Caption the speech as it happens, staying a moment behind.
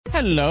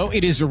Hello,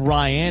 it is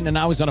Ryan, and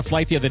I was on a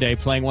flight the other day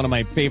playing one of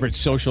my favorite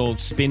social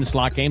spin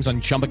slot games on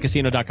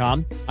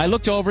ChumbaCasino.com. I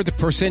looked over at the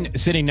person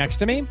sitting next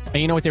to me, and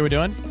you know what they were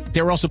doing?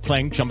 They were also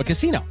playing Chumba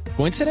Casino.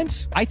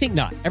 Coincidence? I think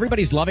not.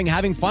 Everybody's loving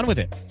having fun with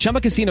it.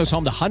 Chumba Casino is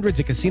home to hundreds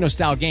of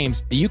casino-style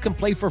games that you can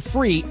play for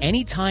free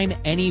anytime,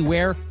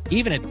 anywhere,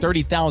 even at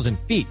 30,000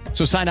 feet.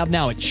 So sign up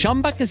now at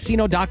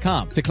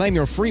ChumbaCasino.com to claim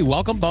your free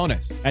welcome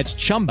bonus. That's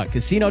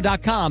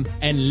ChumbaCasino.com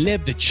and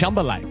live the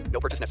Chumba life.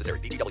 No purchase necessary.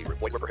 VGW.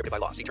 Void were prohibited by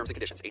law. See terms and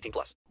conditions. 18+.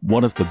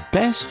 One of the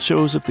best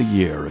shows of the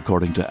year,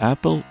 according to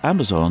Apple,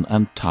 Amazon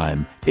and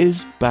Time,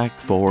 is back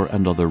for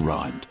another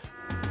round.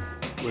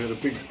 We had a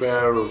big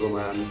bear of a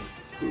man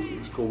who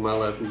was called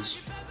Mal Evans,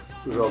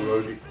 who was our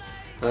roadie.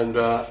 And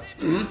I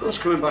was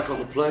coming back on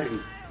the plane,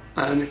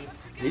 and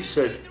he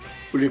said,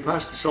 "Will you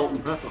pass the salt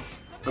and pepper?"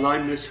 And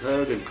I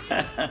misheard him.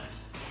 I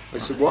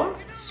said, "What?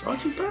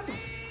 Sergeant Pepper?"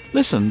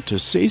 Listen to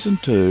Season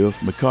 2 of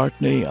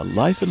McCartney, A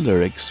Life in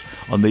Lyrics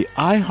on the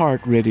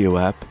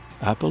iHeartRadio app,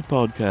 Apple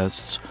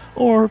Podcasts,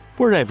 or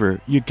wherever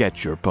you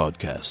get your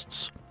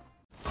podcasts.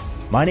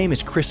 My name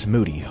is Chris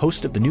Moody,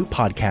 host of the new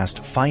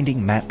podcast,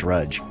 Finding Matt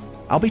Drudge.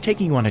 I'll be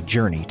taking you on a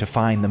journey to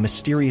find the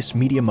mysterious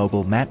media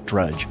mogul Matt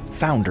Drudge,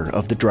 founder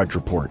of The Drudge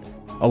Report.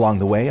 Along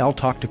the way, I'll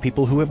talk to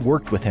people who have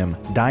worked with him,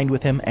 dined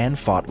with him, and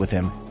fought with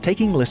him,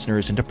 taking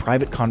listeners into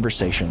private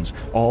conversations,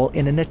 all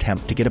in an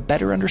attempt to get a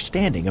better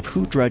understanding of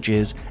who Drudge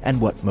is and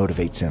what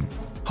motivates him.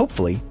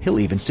 Hopefully, he'll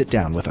even sit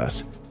down with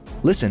us.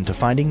 Listen to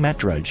Finding Matt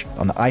Drudge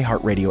on the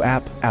iHeartRadio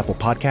app, Apple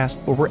Podcast,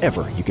 or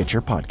wherever you get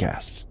your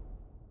podcasts.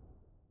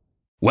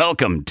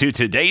 Welcome to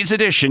today's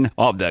edition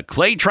of the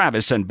Clay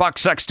Travis and Buck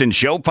Sexton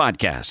Show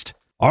podcast.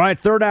 All right,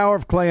 third hour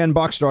of Clay and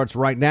Buck starts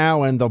right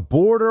now, and the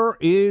border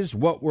is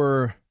what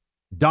we're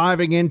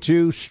diving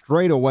into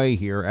straight away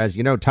here. As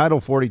you know,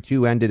 Title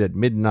 42 ended at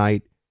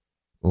midnight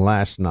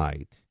last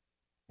night,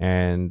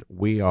 and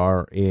we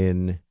are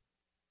in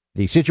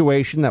the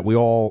situation that we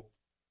all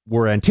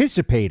were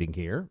anticipating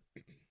here.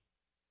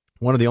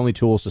 One of the only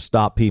tools to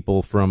stop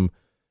people from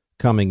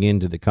coming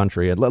into the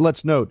country. And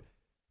let's note,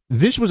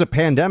 this was a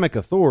pandemic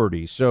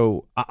authority,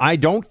 so I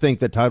don't think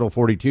that Title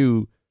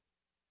 42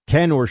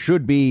 can or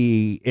should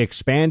be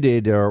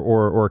expanded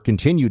or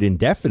continued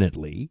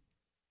indefinitely,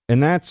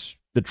 and that's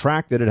the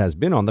track that it has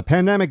been on. The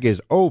pandemic is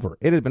over.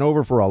 It has been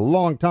over for a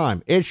long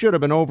time. It should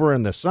have been over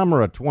in the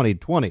summer of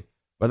 2020,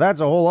 but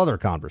that's a whole other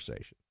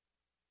conversation.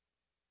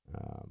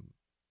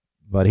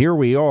 But here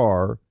we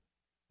are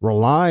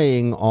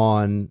relying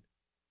on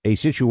a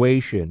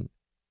situation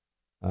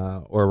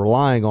or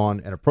relying on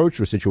an approach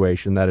to a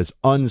situation that is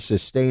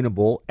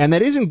unsustainable and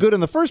that isn't good in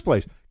the first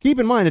place. Keep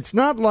in mind, it's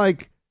not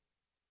like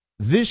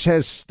this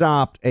has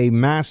stopped a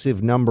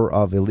massive number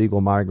of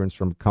illegal migrants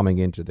from coming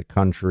into the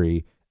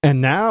country, and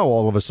now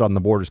all of a sudden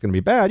the border is going to be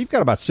bad. You've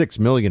got about 6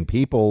 million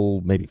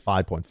people, maybe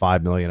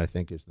 5.5 million, I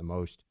think is the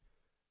most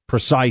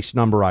precise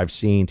number I've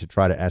seen to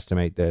try to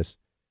estimate this.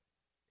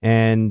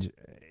 And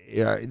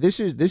this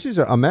is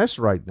a mess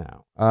right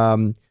now.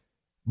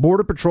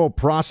 Border Patrol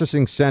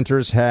processing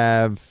centers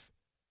have,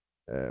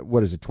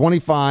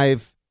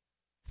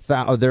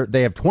 25,000.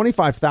 They have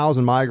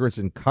 25,000 migrants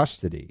in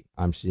custody,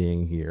 I'm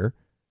seeing here.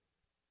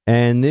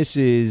 And this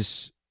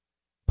is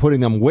putting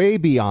them way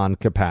beyond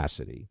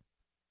capacity.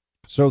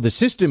 So the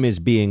system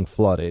is being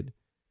flooded.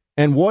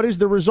 And what is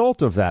the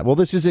result of that? Well,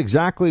 this is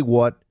exactly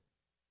what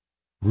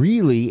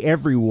really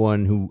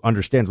everyone who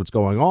understands what's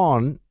going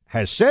on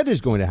has said is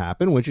going to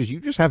happen, which is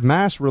you just have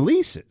mass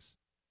releases.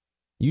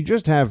 You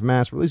just have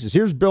mass releases.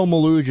 Here's Bill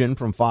Malugin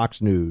from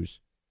Fox News,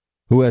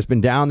 who has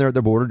been down there at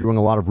the border doing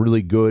a lot of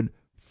really good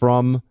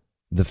from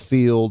the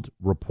field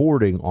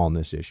reporting on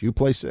this issue.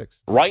 Play 6.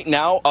 Right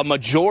now, a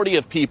majority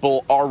of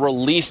people are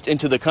released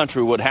into the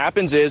country. What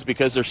happens is,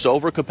 because there's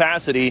over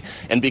capacity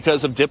and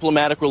because of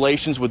diplomatic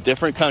relations with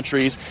different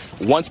countries,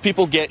 once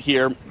people get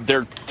here,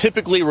 they're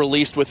typically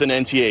released with an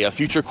NTA, a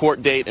future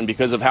court date, and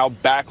because of how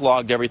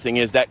backlogged everything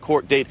is, that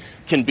court date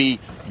can be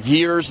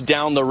years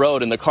down the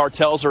road, and the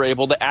cartels are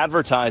able to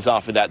advertise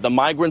off of that. The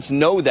migrants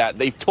know that.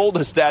 They've told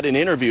us that in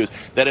interviews,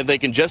 that if they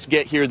can just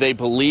get here, they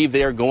believe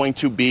they are going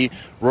to be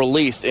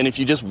released. And if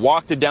you just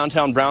walk to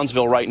downtown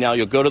Brownsville right now,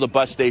 you'll go to the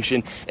bus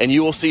station, and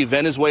you will see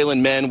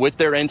Venezuelan men with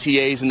their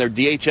NTAs and their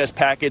DHS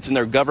packets and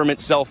their government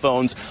cell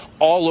phones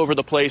all over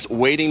the place,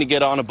 waiting to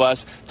get on a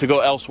bus to go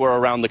elsewhere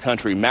around the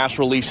country. Mass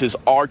releases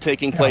are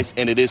taking place,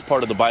 and it is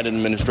part of the Biden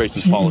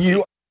administration's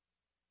policy.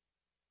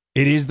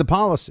 It is the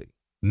policy.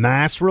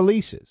 Mass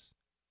releases.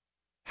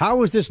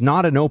 How is this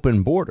not an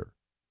open border?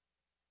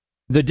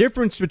 The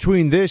difference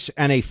between this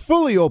and a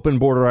fully open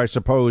border, I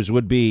suppose,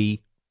 would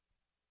be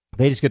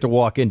they just get to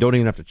walk in, don't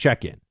even have to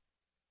check in.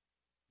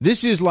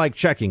 This is like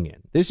checking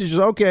in. This is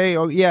just, okay,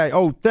 oh, yeah,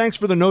 oh, thanks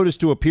for the notice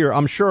to appear.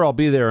 I'm sure I'll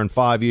be there in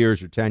 5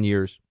 years or 10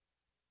 years.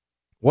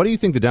 What do you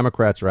think the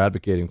Democrats are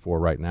advocating for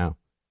right now?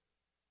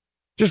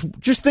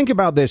 Just think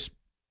about this.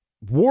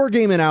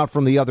 Wargaming out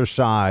from the other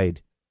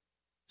side.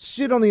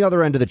 Sit on the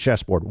other end of the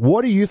chessboard.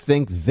 What do you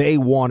think they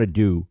want to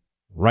do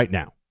right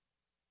now?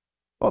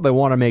 Well, they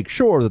want to make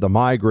sure that the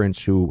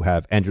migrants who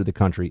have entered the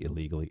country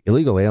illegally,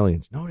 illegal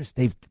aliens, notice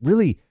they've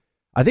really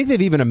I think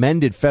they've even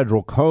amended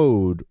federal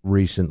code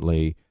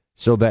recently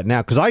so that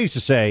now, because I used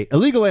to say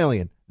illegal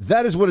alien,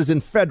 that is what is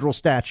in federal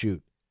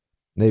statute.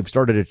 They've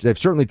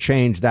certainly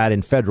changed that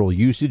in federal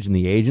usage in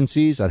the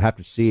agencies. I'd have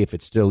to see if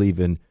it's still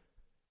even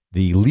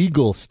the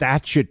legal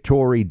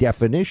statutory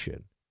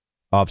definition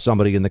of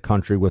somebody in the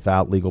country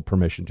without legal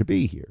permission to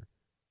be here.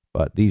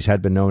 But these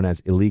had been known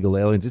as illegal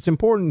aliens. It's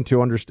important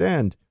to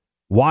understand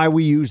why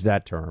we use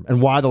that term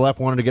and why the left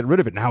wanted to get rid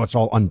of it. Now it's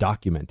all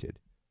undocumented.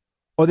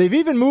 Or they've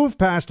even moved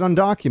past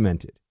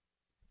undocumented.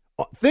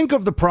 Think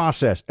of the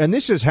process. And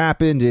this has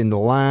happened in the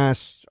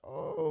last,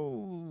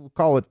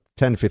 call it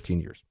 10, 15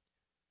 years.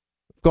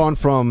 Gone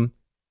from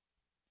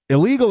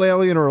illegal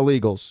alien or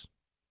illegals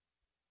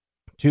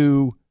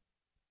to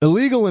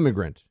illegal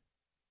immigrant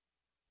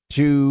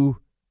to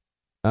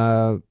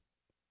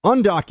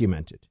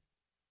undocumented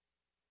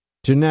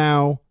to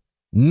now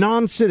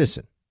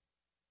non-citizen.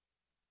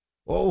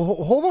 Well,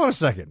 hold on a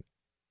second.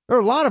 There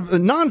are a lot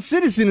of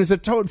non-citizen is a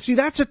total. See,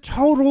 that's a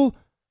total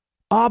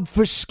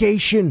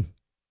obfuscation.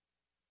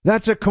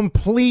 That's a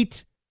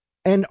complete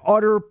and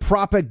utter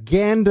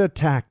propaganda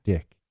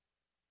tactic.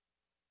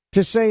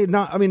 To say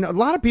not, I mean, a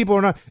lot of people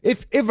are not.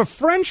 If a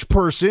French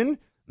person,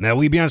 now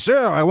oui bien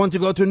sûr, I want to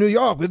go to New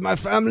York with my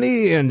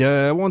family and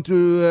I want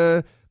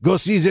to go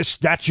see the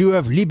Statue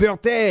of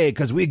Liberté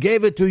because we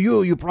gave it to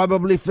you. You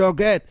probably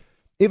forget.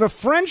 If a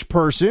French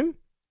person,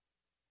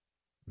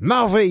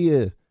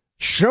 merveilleux,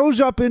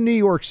 shows up in New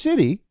York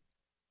City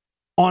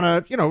on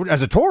a,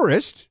 as a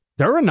tourist,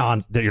 they're a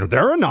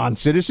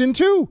non-citizen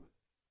too.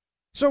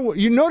 So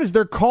you notice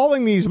they're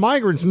calling these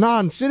migrants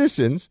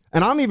non-citizens,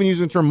 and I'm even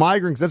using the term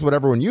migrants, that's what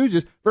everyone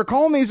uses. They're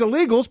calling these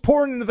illegals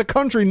pouring into the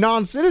country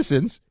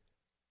non-citizens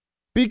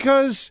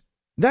because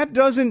that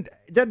doesn't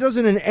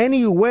in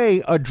any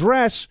way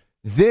address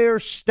their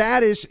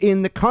status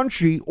in the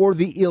country or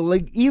the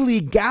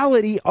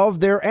illegality of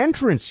their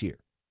entrance here.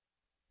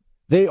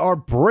 They are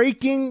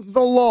breaking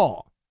the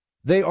law.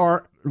 They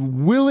are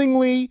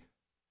willingly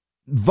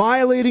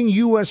violating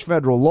U.S.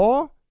 federal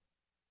law.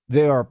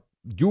 They are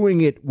doing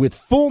it with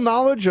full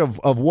knowledge of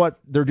what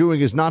they're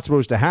doing is not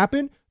supposed to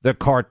happen. The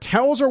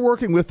cartels are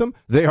working with them.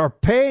 They are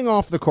paying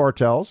off the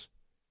cartels.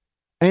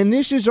 And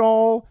this is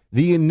all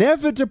the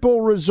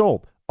inevitable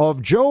result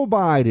of Joe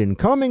Biden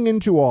coming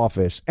into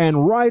office.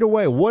 And right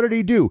away, what did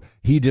he do?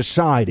 He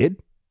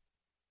decided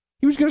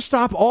he was going to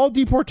stop all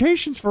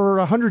deportations for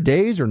 100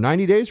 days or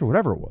 90 days or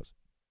whatever it was.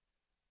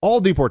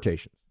 All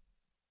deportations.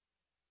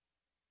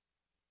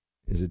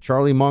 Is it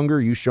Charlie Munger?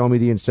 You show me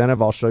the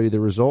incentive, I'll show you the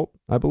result,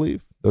 I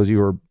believe. Those of you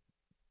who are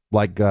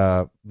like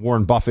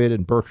Warren Buffett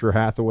and Berkshire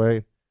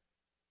Hathaway.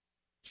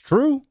 It's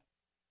true.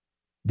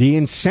 The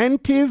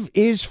incentive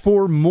is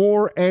for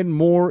more and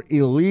more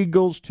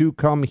illegals to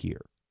come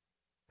here.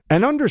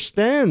 And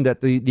understand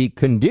that the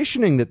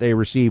conditioning that they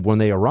receive when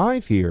they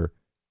arrive here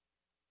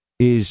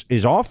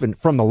is often,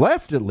 from the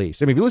left at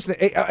least. I mean, if you listen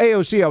to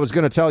AOC, I was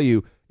going to tell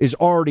you, is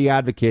already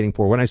advocating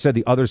for, when I said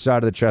the other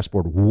side of the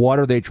chessboard, what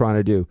are they trying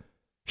to do?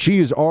 She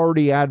is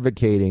already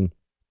advocating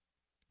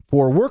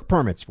for work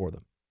permits for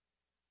them.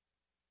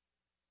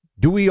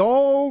 Do we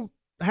all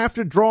have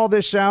to draw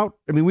this out?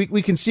 I mean,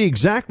 we can see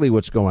exactly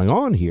what's going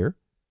on here.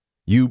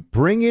 You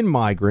bring in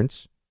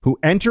migrants who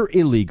enter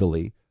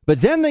illegally,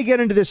 but then they get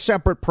into this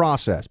separate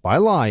process by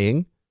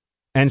lying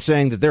and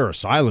saying that they're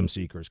asylum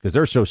seekers because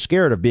they're so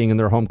scared of being in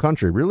their home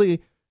country.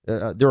 Really?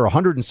 There are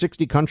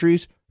 160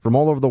 countries from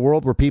all over the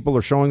world where people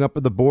are showing up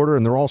at the border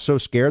and they're all so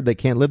scared they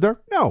can't live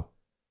there? No.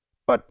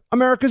 But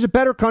America's a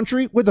better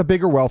country with a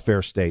bigger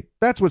welfare state.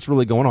 That's what's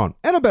really going on.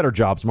 And a better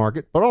jobs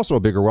market, but also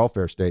a bigger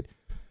welfare state.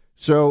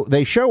 So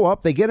they show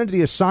up, they get into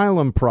the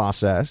asylum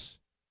process,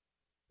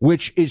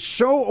 which is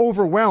so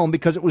overwhelmed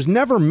because it was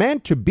never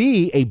meant to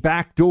be a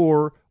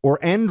backdoor or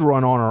end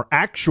run on our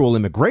actual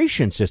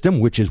immigration system,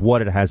 which is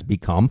what it has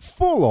become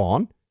full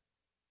on.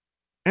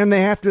 And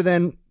they have to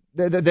then,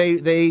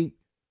 they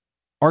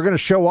are going to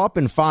show up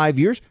in 5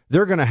 years.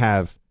 They're going to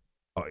have,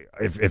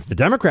 if the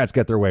Democrats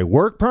get their way,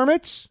 work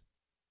permits.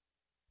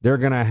 They're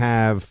going to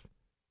have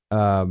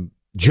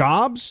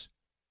jobs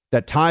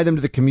that tie them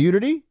to the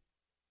community.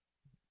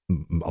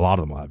 A lot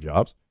of them will have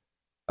jobs.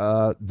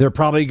 They're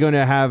probably going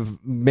to have,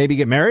 maybe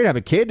get married, have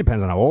a kid,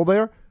 depends on how old they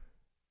are.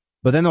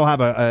 But then they'll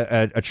have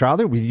a child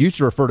there. We used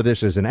to refer to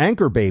this as an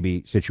anchor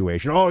baby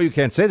situation. Oh, you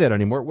can't say that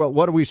anymore. Well,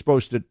 what are we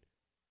supposed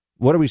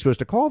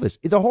to call this?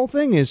 The whole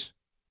thing is,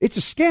 it's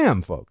a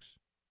scam, folks.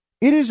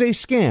 It is a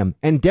scam.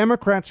 And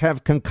Democrats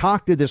have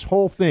concocted this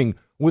whole thing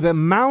with a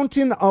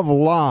mountain of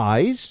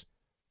lies.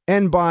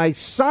 And by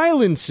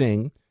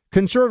silencing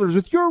conservatives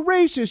with, you're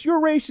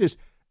racist.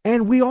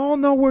 And we all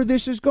know where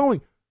this is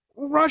going.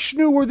 Rush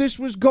knew where this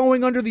was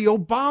going under the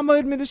Obama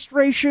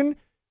administration.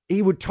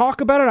 He would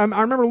talk about it. I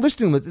remember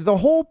listening to it. The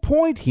whole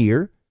point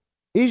here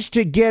is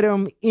to get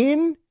them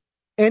in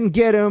and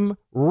get them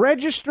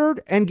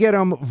registered and get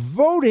them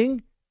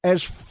voting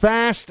as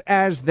fast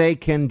as they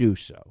can do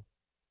so.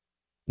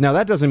 Now,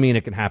 that doesn't mean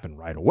it can happen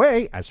right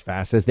away, as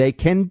fast as they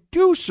can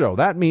do so.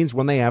 That means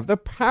when they have the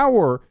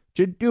power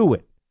to do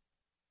it.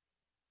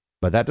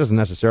 But that doesn't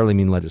necessarily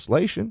mean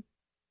legislation.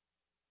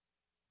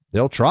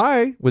 They'll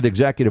try with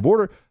executive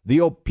order.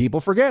 People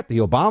forget the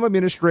Obama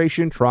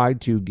administration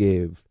tried to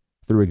give,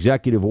 through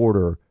executive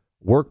order,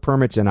 work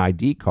permits and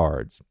ID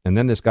cards. And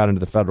then this got into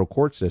the federal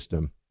court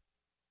system.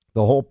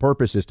 The whole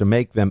purpose is to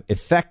make them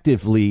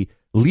effectively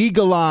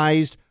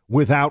legalized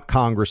without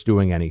Congress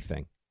doing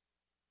anything.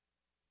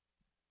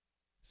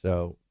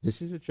 So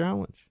this is a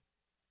challenge.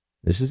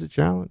 This is a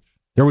challenge.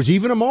 There was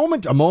even a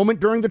moment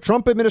during the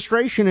Trump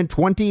administration in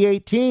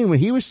 2018 when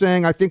he was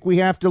saying, I think we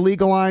have to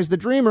legalize the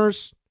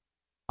Dreamers.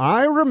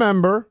 I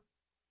remember.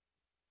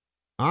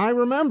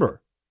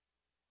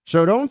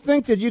 So don't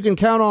think that you can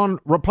count on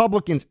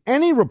Republicans,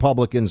 any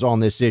Republicans on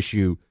this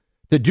issue,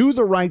 to do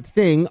the right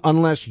thing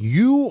unless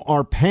you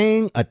are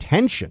paying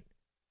attention.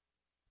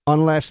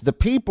 Unless the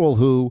people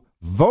who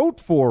vote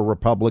for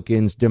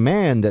Republicans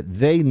demand that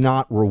they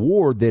not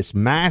reward this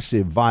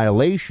massive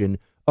violation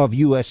of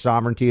U.S.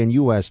 sovereignty and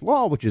U.S.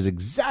 law, which is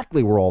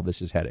exactly where all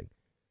this is heading.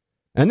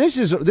 And this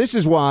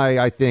is why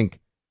I think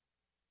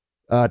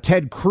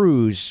Ted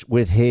Cruz,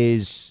 with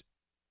his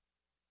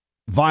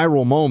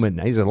viral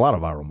moment, he's had a lot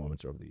of viral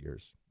moments over the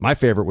years. My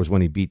favorite was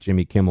when he beat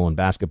Jimmy Kimmel in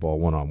basketball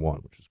one-on-one,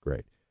 which was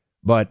great.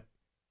 But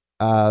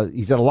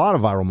he's had a lot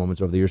of viral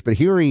moments over the years. But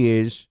here he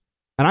is.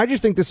 And I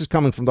just think this is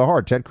coming from the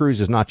heart. Ted Cruz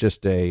is not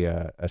just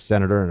a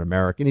senator, an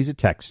American. He's a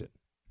Texan.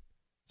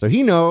 So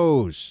he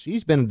knows.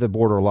 He's been at the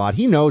border a lot.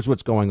 He knows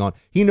what's going on.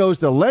 He knows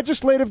the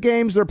legislative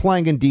games they're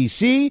playing in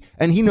D.C.,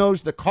 and he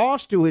knows the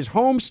cost to his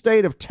home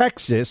state of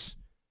Texas,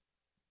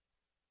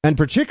 and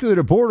particularly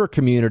to border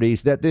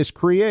communities, that this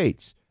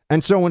creates.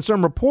 And so when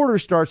some reporter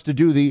starts to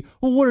do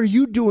well, what are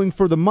you doing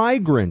for the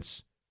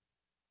migrants?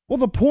 Well,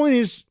 the point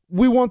is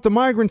we want the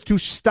migrants to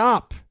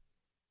stop.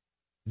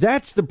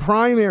 That's the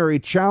primary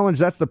challenge.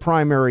 That's the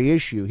primary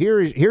issue.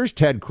 Here's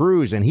Ted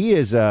Cruz, and he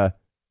is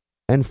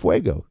en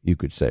fuego, you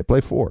could say. Play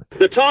 4.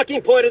 The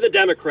talking point of the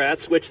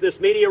Democrats, which this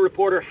media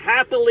reporter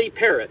happily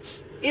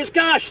parrots, is,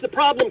 gosh, the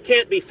problem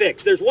can't be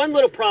fixed. There's one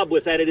little problem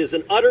with that. It is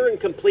an utter and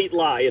complete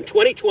lie. In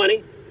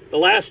 2020, the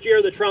last year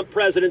of the Trump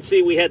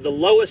presidency, we had the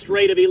lowest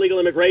rate of illegal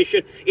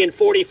immigration in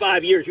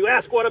 45 years. You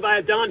ask, what have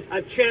I done?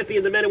 I've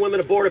championed the men and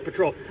women of Border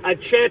Patrol. I've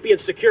championed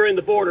securing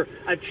the border.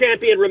 I've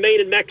championed Remain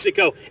in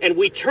Mexico. And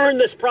we turned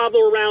this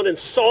problem around and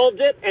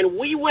solved it. And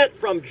we went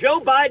from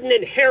Joe Biden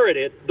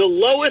inherited the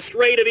lowest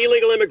rate of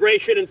illegal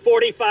immigration in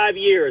 45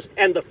 years.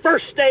 And the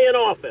first day in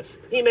office,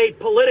 he made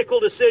political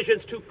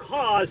decisions to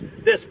cause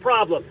this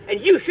problem. And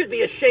you should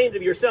be ashamed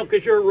of yourself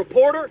because you're a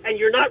reporter and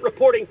you're not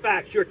reporting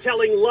facts. You're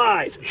telling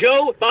lies.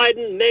 Joe Biden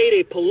made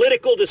a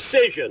political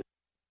decision.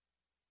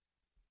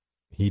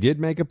 He did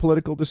make a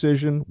political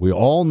decision. We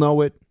all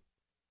know it.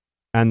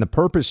 And the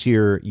purpose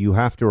here, you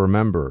have to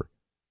remember,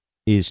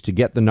 is to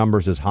get the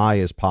numbers as high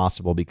as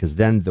possible, because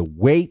then the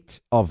weight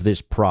of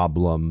this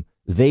problem,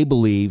 they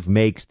believe,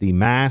 makes the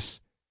mass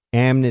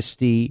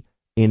amnesty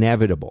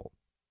inevitable.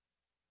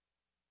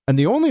 And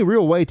the only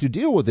real way to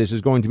deal with this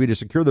is going to be to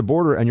secure the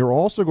border. And you're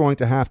also going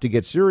to have to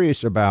get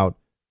serious about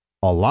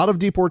a lot of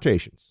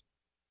deportations.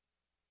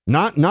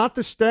 Not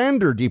the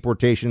standard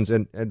deportations,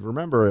 and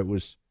remember, it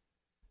was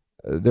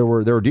there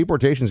were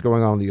deportations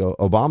going on in the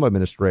Obama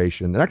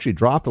administration that actually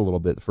dropped a little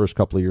bit the first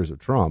couple of years of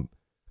Trump,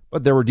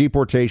 but there were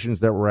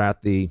deportations that were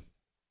at the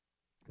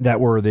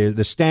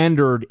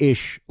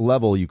standard-ish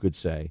level, you could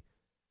say,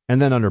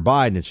 and then under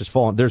Biden, it's just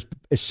fallen. There's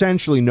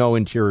essentially no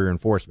interior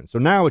enforcement, so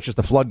now it's just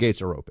the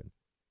floodgates are open,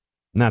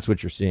 and that's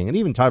what you're seeing, and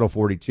even Title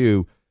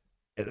 42.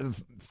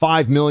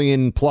 5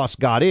 million plus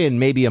got in,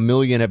 maybe 1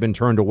 million have been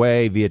turned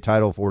away via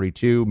Title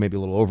 42, maybe a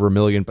little over 1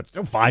 million, but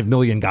still 5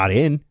 million got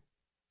in.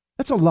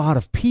 That's a lot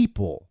of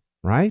people,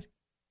 right?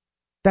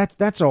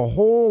 That's a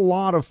whole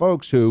lot of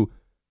folks who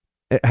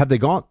have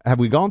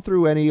we gone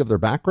through any of their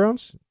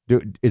backgrounds?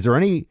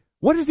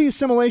 What is the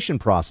assimilation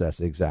process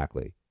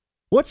exactly?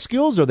 What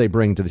skills are they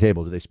bringing to the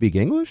table? Do they speak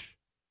English?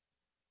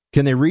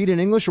 Can they read in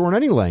English or in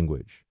any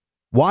language?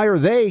 Why are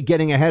they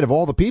getting ahead of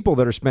all the people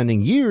that are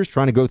spending years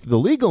trying to go through the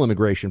legal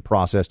immigration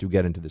process to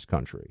get into this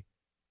country?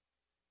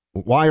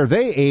 Why are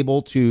they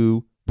able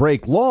to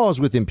break laws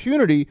with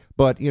impunity,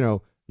 but,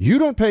 you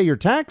don't pay your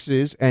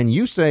taxes and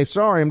you say,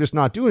 sorry, I'm just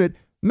not doing it.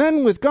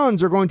 Men with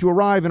guns are going to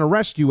arrive and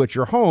arrest you at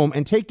your home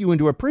and take you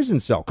into a prison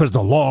cell because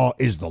the law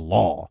is the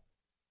law.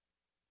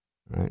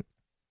 Right?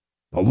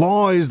 The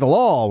law is the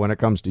law when it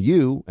comes to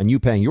you and you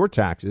paying your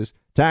taxes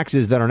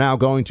that are now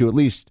going to, at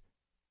least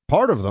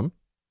part of them,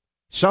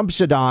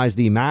 subsidize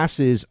the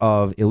masses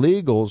of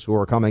illegals who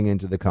are coming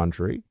into the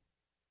country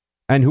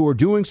and who are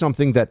doing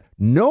something that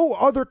no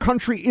other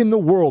country in the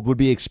world would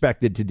be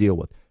expected to deal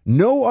with.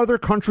 No other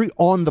country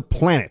on the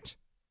planet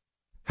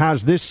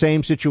has this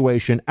same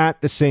situation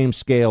at the same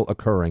scale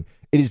occurring.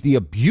 It is the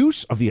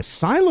abuse of the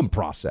asylum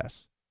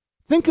process.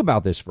 Think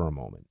about this for a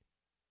moment.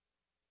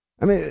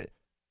 I mean,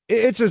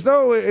 it's as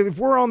though if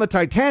we're on the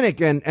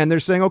Titanic and they're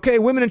saying, okay,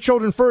 women and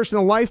children first in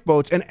the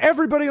lifeboats, and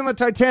everybody on the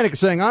Titanic is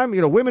saying, I'm,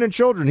 women and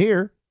children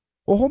here.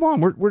 Well, hold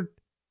on. We're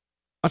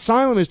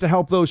asylum is to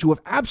help those who have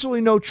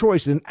absolutely no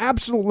choice, an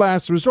absolute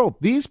last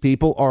result. These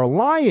people are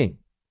lying.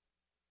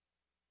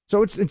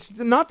 So it's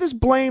not this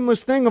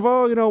blameless thing of,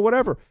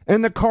 whatever.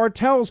 And the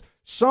cartels,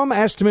 some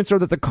estimates are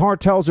that the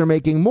cartels are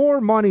making more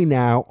money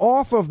now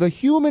off of the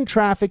human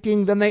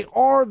trafficking than they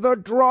are the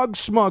drug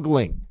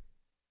smuggling.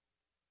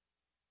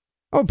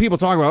 Oh, people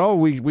talk about,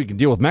 we can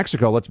deal with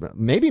Mexico.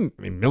 Maybe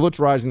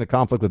militarizing the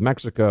conflict with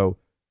Mexico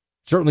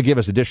certainly give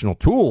us additional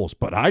tools,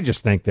 but I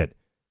just think that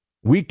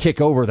we kick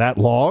over that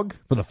log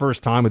for the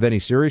first time with any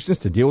seriousness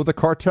to deal with the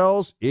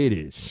cartels. It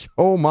is,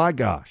 oh my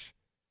gosh,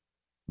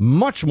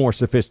 much more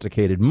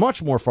sophisticated,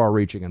 much more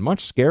far-reaching, and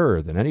much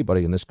scarier than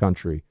anybody in this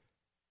country,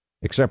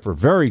 except for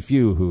very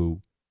few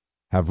who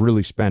have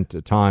really spent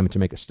time to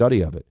make a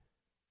study of it.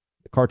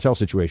 The cartel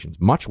situation is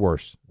much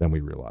worse than we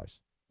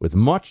realize, with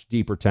much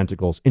deeper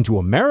tentacles into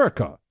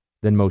America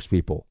than most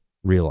people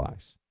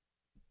realize.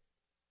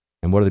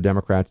 And what are the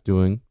Democrats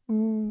doing?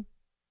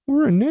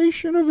 We're a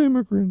nation of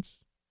immigrants.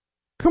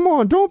 Come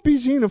on, don't be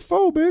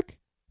xenophobic.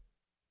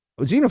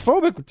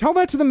 Xenophobic? Tell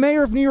that to the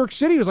mayor of New York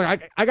City. He was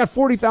like, I got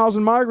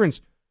 40,000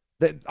 migrants.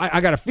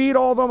 I got to feed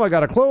all of them. I got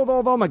to clothe all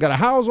of them. I got to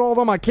house all of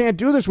them. I can't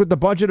do this with the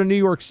budget of New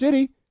York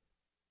City.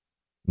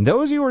 And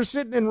those of you who are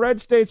sitting in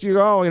red states, you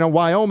go,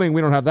 Wyoming,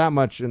 we don't have that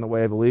much in the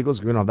way of illegals.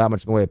 We don't have that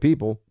much in the way of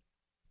people.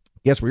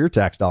 Guess where your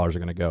tax dollars are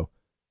going to go?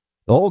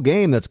 The whole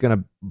game that's going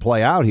to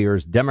play out here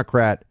is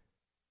Democrat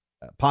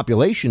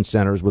population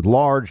centers with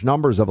large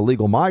numbers of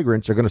illegal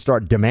migrants are going to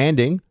start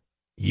demanding,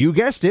 you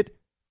guessed it,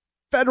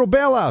 federal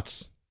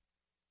bailouts,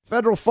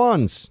 federal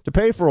funds to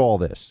pay for all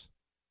this.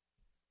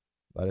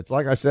 But it's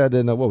like I said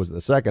in the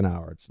second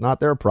hour, it's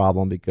not their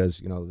problem because,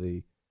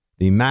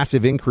 the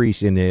massive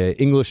increase in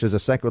English as a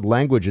second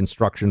language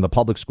instruction, the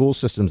public school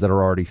systems that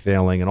are already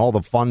failing and all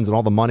the funds and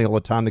all the money all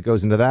the time that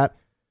goes into that.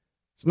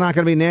 It's not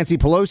going to be Nancy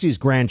Pelosi's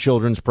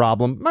grandchildren's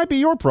problem. Might be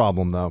your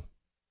problem, though.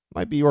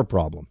 Might be your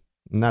problem.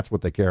 And that's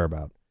what they care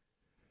about.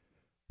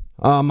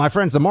 My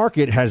friends, the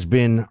market has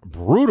been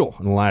brutal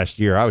in the last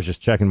year. I was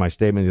just checking my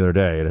statement the other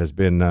day. It has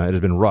been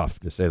rough,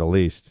 to say the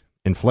least.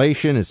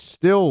 Inflation is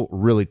still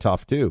really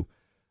tough, too.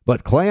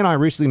 But Clay and I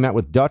recently met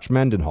with Dutch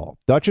Mendenhall.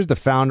 Dutch is the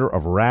founder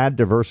of Rad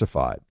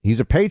Diversified.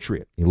 He's a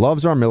patriot. He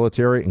loves our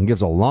military and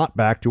gives a lot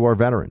back to our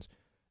veterans.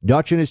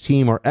 Dutch and his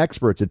team are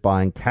experts at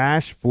buying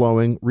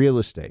cash-flowing real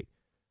estate.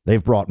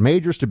 They've brought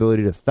major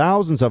stability to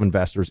thousands of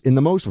investors in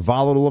the most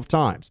volatile of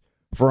times.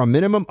 For a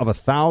minimum of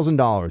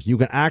 $1,000, you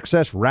can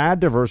access Rad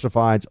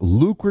Diversified's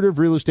lucrative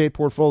real estate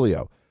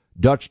portfolio.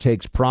 Dutch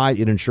takes pride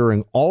in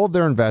ensuring all of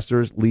their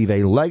investors leave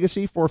a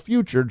legacy for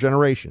future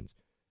generations.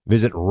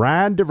 Visit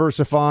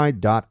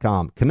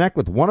raddiversified.com. Connect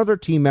with one of their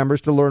team members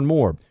to learn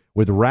more.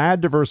 With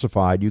Rad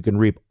Diversified, you can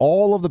reap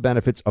all of the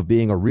benefits of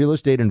being a real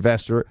estate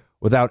investor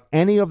without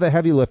any of the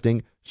heavy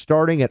lifting,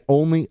 starting at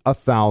only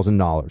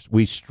 $1,000.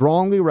 We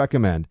strongly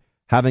recommend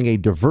having a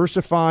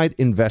diversified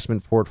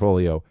investment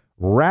portfolio.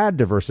 Rad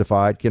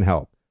Diversified can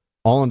help.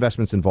 All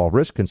investments involve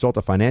risk. Consult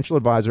a financial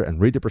advisor and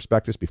read the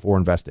prospectus before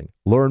investing.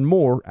 Learn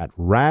more at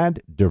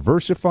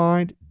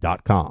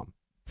raddiversified.com.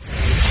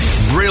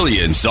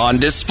 Brilliance on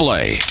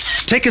display.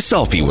 Take a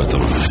selfie with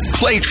them.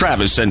 Clay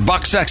Travis and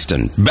Buck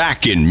Sexton,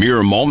 back in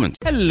mere moments.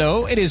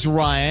 Hello, it is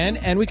Ryan,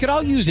 and we could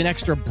all use an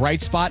extra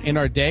bright spot in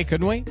our day,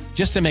 couldn't we?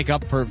 Just to make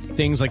up for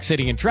things like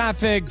sitting in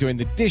traffic, doing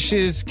the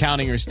dishes,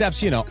 counting your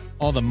steps,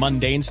 all the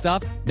mundane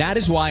stuff. That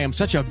is why I'm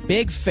such a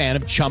big fan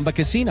of Chumba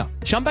Casino.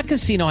 Chumba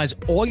Casino has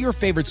all your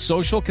favorite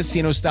social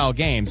casino-style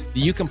games that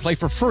you can play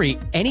for free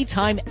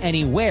anytime,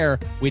 anywhere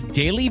with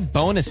daily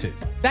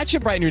bonuses. That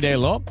should brighten your day a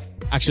little.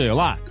 Actually, a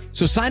lot.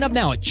 So sign up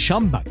now at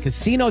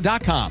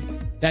ChumbaCasino.com.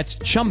 That's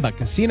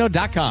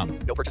ChumbaCasino.com.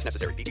 No purchase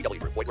necessary. VGW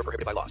Group. Void where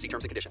prohibited by law. See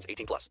terms and conditions.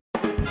 18+.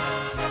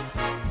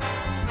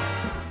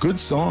 Good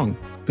song.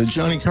 The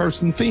Johnny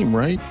Carson theme,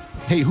 right?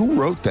 Hey, who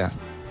wrote that?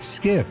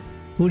 Skip.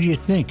 Who do you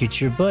think?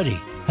 It's your buddy.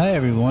 Hi,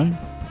 everyone.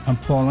 I'm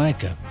Paul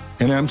Anka.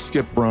 And I'm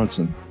Skip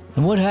Bronson.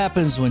 And what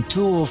happens when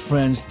two old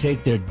friends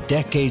take their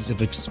decades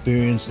of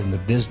experience in the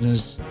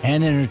business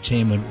and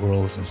entertainment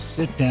worlds and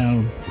sit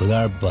down with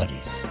our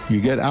buddies?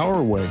 You get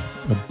Our Way,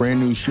 a brand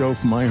new show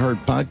from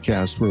iHeart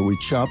Podcast where we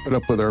chop it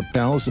up with our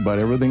pals about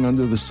everything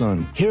under the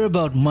sun. Hear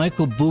about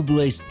Michael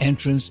Bublé's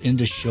entrance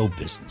into show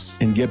business.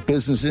 And get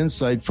business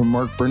insight from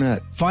Mark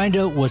Burnett. Find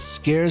out what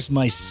scares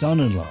my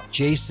son-in-law,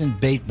 Jason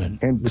Bateman.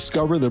 And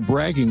discover the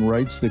bragging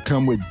rights that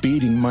come with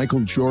beating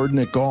Michael Jordan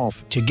at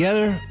golf.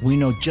 Together, we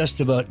know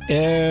just about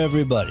everybody,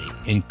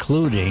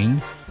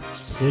 including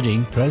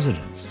sitting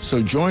presidents.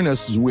 So join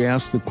us as we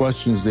ask the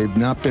questions they've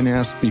not been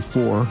asked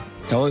before,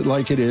 tell it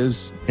like it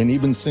is, and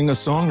even sing a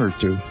song or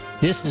two.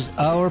 This is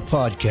our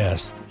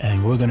podcast,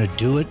 and we're going to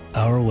do it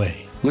our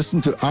way.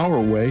 Listen to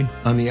Our Way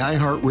on the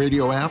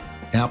iHeartRadio app,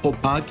 Apple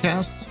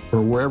Podcasts,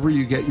 or wherever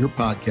you get your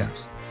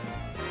podcasts.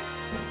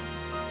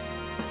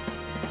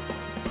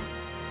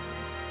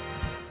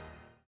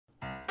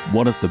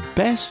 One of the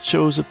best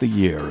shows of the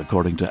year,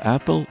 according to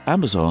Apple,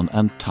 Amazon,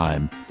 and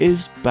Time,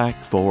 is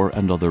back for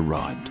another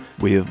round.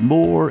 We have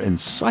more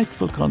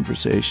insightful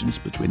conversations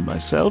between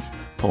myself,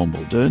 Paul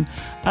Muldoon,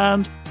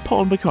 and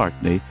Paul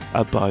McCartney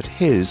about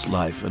his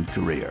life and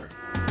career.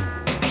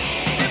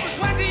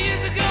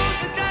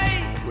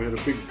 We had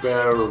a big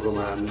bear of a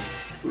man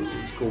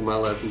who's called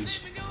Mal Evans,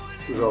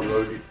 who's our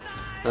roadie.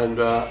 And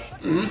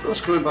I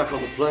was coming back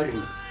on the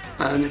plane,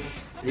 and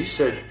he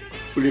said,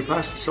 "Will you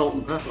pass the salt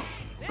and pepper?"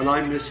 And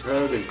I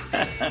misheard him.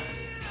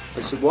 I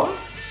said, "What?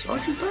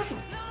 Sergeant Pepper?"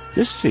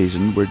 This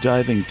season, we're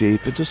diving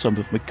deep into some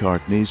of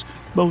McCartney's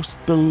most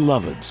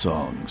beloved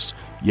songs.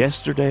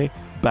 Yesterday,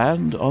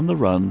 Band on the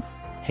Run,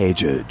 Hey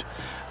Jude,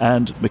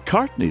 and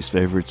McCartney's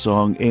favourite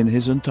song in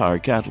his entire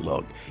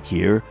catalogue,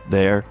 Here,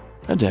 There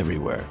and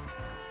Everywhere.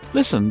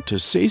 Listen to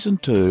Season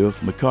 2 of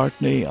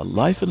McCartney, A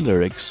Life in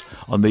Lyrics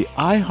on the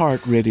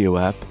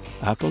iHeartRadio app,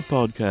 Apple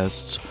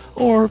Podcasts,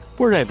 or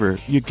wherever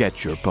you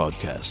get your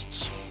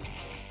podcasts.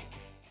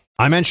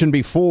 I mentioned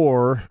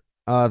before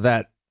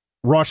that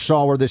Rush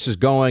saw where this is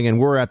going, and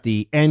we're at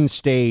the end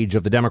stage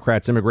of the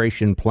Democrats'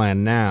 immigration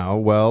plan now.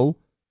 Well,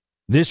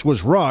 this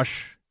was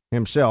Rush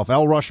himself,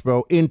 Al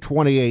Rushbo, in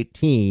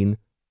 2018.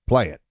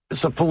 Play it.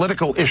 It's a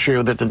political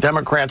issue that the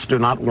Democrats do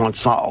not want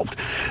solved.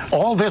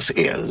 All this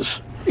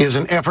is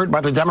an effort by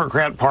the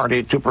Democrat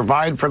Party to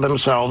provide for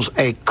themselves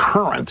a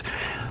current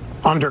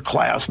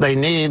underclass. They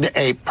need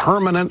a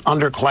permanent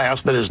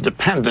underclass that is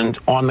dependent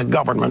on the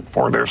government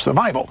for their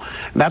survival.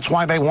 That's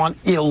why they want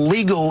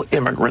illegal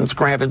immigrants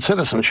granted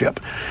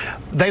citizenship.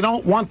 They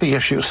don't want the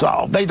issue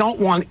solved. They don't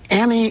want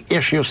any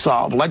issue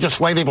solved,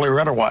 legislatively or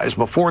otherwise,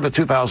 before the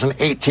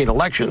 2018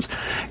 elections.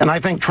 And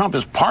I think Trump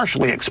is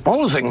partially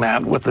exposing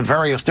that with the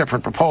various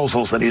different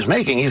proposals that he's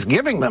making. He's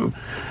giving them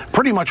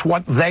pretty much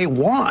what they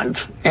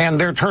want, and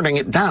they're turning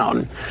it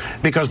down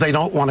because they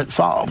don't want it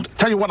solved.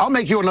 Tell you what, I'll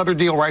make you another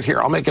deal right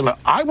here.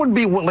 I would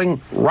be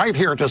willing right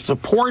here to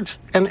support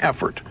an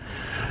effort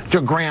to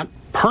grant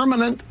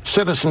permanent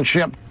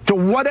citizenship to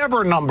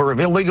whatever number of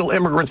illegal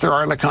immigrants there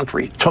are in the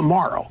country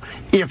tomorrow.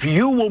 If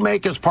you will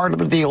make as part of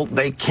the deal,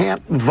 they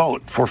can't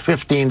vote for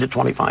 15 to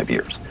 25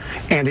 years.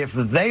 And if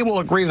they will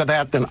agree to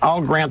that, then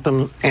I'll grant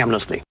them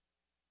amnesty.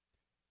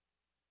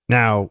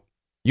 Now,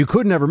 you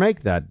could never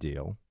make that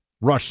deal.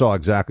 Rush saw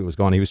exactly what was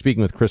going on. He was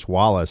speaking with Chris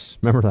Wallace.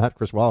 Remember that?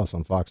 Chris Wallace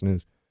on Fox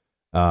News.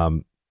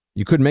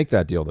 You couldn't make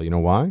that deal, though. You know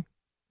why?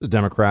 The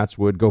Democrats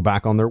would go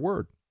back on their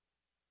word.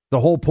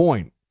 The whole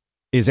point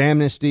is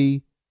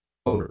amnesty,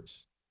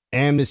 voters.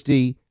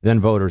 Amnesty, then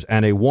voters,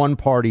 and a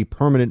one-party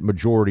permanent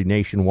majority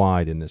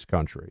nationwide in this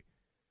country.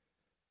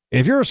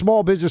 If you're a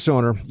small business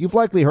owner, you've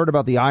likely heard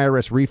about the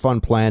IRS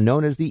refund plan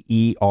known as the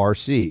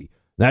ERC.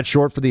 That's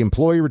short for the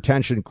Employee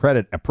Retention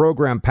Credit, a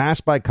program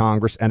passed by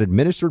Congress and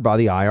administered by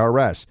the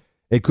IRS.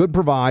 It could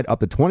provide up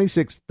to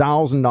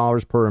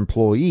 $26,000 per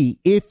employee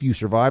if you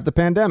survive the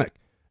pandemic.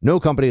 No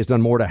company has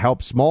done more to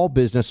help small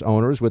business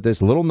owners with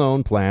this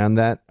little-known plan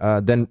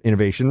than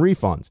Innovation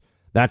Refunds.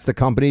 That's the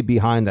company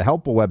behind the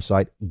helpful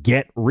website,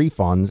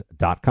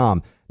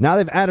 getrefunds.com. Now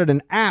they've added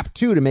an app,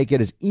 too, to make it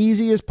as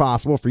easy as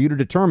possible for you to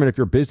determine if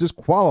your business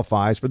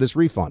qualifies for this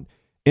refund.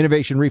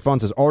 Innovation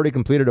Refunds has already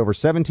completed over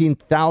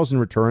 17,000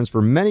 returns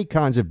for many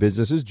kinds of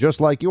businesses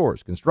just like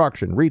yours: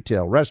 construction,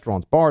 retail,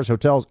 restaurants, bars,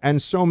 hotels,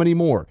 and so many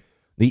more.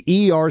 The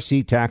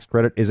ERC tax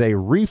credit is a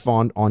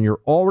refund on your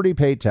already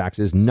paid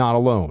taxes, not a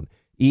loan.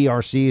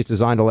 ERC is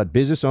designed to let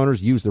business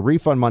owners use the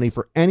refund money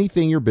for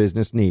anything your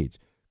business needs.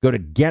 Go to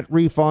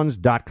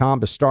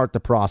getrefunds.com to start the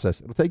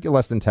process. It'll take you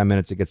less than 10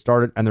 minutes to get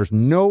started, and there's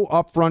no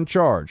upfront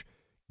charge.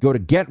 Go to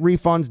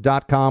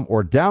getrefunds.com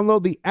or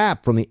download the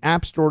app from the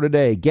App Store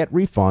today.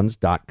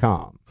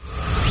 Getrefunds.com.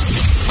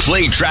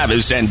 Clay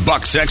Travis and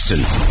Buck Sexton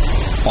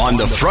on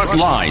the front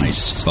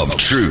lines of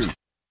truth.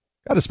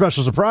 Got a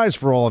special surprise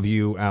for all of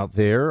you out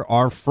there.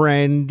 Our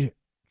friend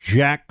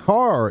Jack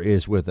Carr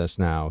is with us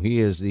now. He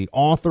is the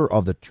author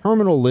of the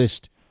Terminal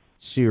List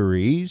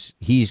series.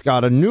 He's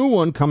got a new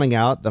one coming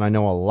out that I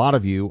know a lot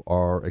of you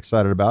are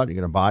excited about. You're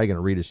going to buy, you're going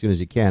to read as soon as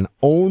you can.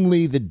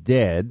 Only the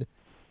Dead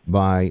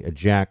by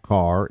Jack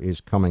Carr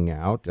is coming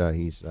out.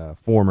 He's a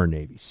former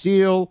Navy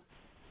SEAL.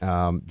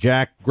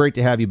 Jack, great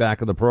to have you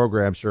back on the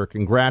program, sir.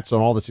 Congrats on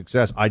all the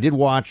success. I did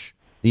watch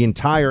the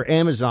entire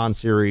Amazon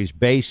series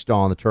based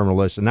on the Terminal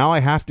List, and now I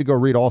have to go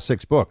read all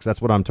 6 books.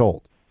 That's what I'm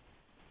told.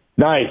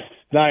 Nice.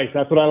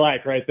 That's what I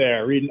like right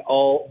there, reading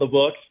all the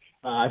books.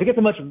 I think it's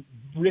a much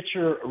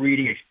richer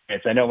reading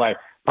experience. I know my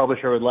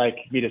publisher would like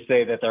me to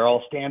say that they're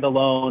all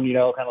standalone,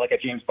 kind of like a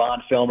James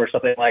Bond film or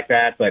something like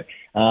that. But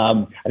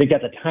I think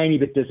that's a tiny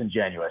bit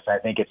disingenuous. I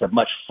think it's a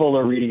much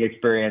fuller reading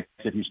experience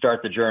if you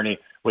start the journey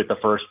with the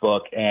first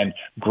book and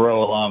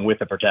grow along with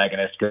the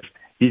protagonist, because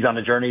he's on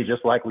a journey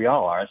just like we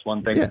all are. It's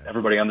one thing that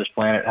everybody on this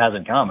planet has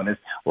in common is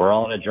we're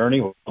all on a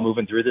journey. We're all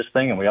moving through this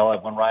thing, and we all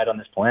have one ride on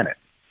this planet.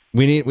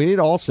 We need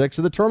all 6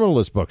 of the Terminal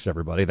List books,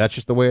 everybody. That's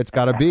just the way it's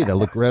got to be. They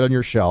look great on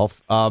your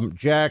shelf.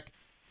 Jack,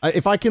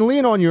 if I can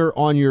lean on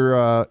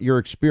your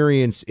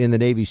experience in the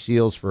Navy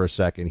SEALs for a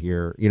second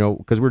here,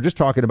 because we're just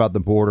talking about the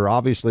border.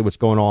 Obviously, what's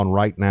going on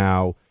right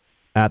now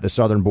at the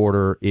southern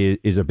border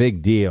is a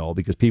big deal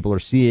because people are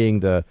seeing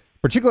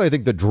particularly I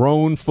think the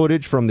drone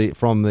footage from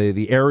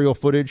the aerial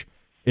footage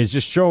is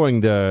just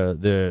showing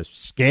the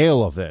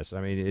scale of this.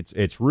 I mean,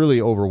 it's really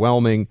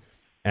overwhelming.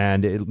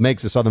 And it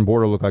makes the southern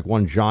border look like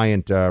one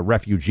giant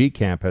refugee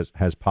camp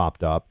has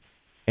popped up.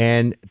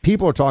 And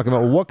people are talking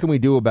about, well, what can we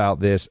do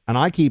about this? And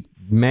I keep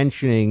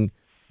mentioning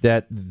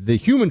that the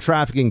human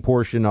trafficking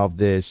portion of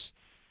this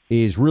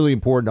is really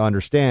important to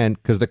understand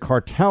because the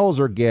cartels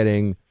are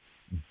getting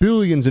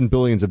billions and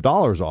billions of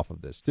dollars off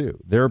of this, too.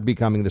 They're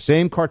becoming the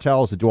same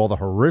cartels that do all the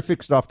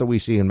horrific stuff that we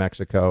see in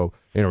Mexico,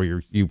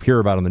 you hear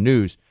about in the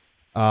news.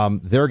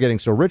 They're getting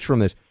so rich from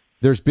this.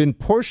 There's been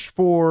push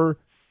for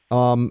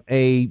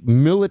a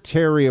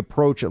military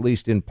approach, at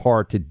least in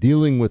part, to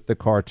dealing with the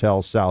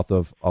cartels south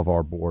of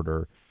our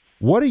border.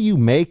 What do you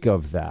make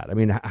of that? I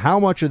mean, how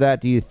much of that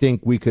do you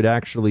think we could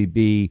actually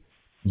be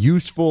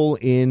useful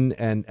in,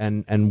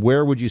 and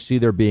where would you see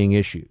there being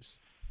issues?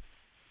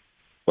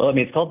 Well, I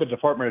mean, it's called the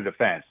Department of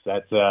Defense.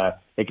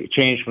 It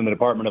changed from the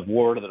Department of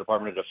War to the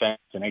Department of Defense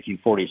in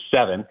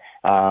 1947,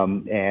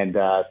 and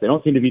there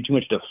don't seem to be too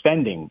much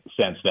defending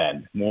since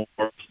then.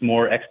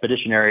 More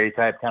expeditionary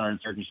type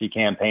counterinsurgency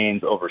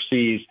campaigns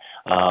overseas,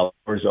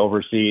 wars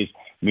overseas.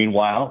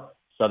 Meanwhile,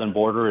 southern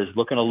border is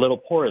looking a little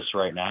porous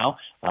right now.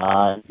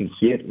 You can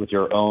see it with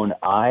your own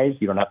eyes.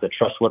 You don't have to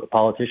trust what the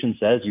politician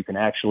says. You can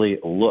actually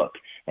look,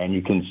 and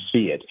you can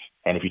see it.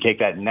 And if you take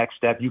that next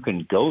step, you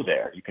can go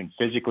there. You can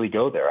physically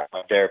go there. I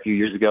went there a few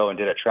years ago and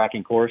did a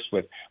tracking course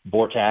with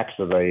BORTAX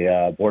of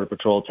a Border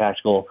Patrol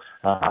Tactical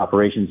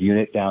Operations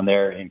Unit down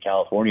there in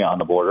California on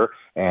the border,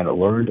 and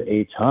learned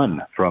a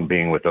ton from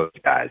being with those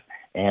guys.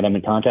 And I'm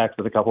in contact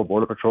with a couple of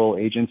Border Patrol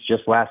agents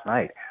just last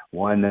night.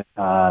 One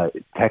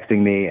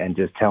texting me and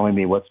just telling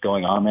me what's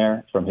going on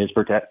there from his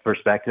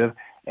perspective,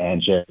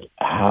 and just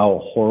how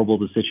horrible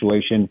the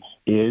situation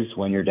is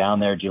when you're down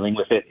there dealing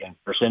with it in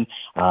person.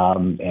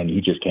 And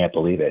he just can't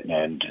believe it.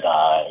 And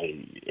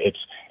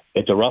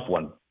it's a rough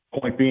one.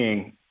 Point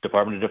being,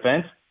 Department of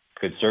Defense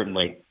could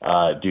certainly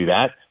do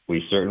that.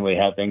 We certainly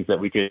have things that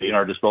we could in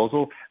our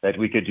disposal that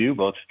we could do,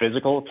 both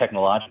physical,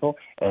 technological,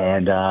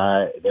 and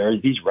there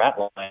are these rat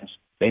lines.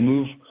 They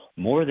move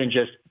more than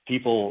just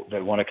people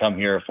that want to come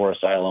here for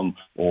asylum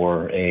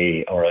or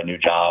a new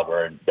job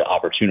or the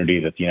opportunity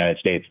that the United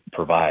States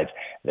provides.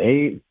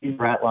 These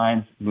rat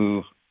lines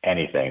move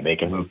anything. They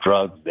can move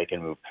drugs, they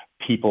can move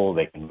people,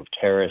 they can move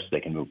terrorists, they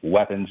can move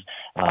weapons,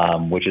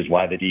 which is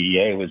why the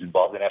DEA was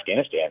involved in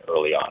Afghanistan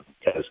early on,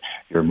 because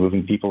you're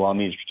moving people on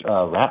these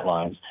rat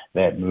lines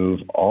that move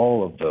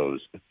all of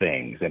those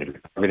things. And if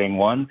you're targeting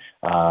one,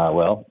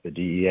 well, the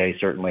DEA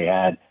certainly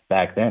had,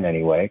 back then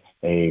anyway,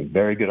 a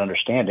very good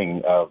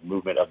understanding of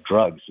movement of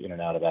drugs in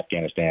and out of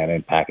Afghanistan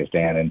and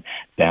Pakistan and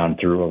down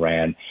through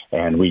Iran.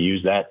 And we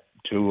use that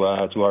to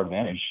our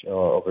advantage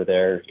over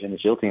there in the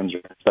SEAL teams or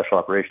special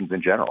operations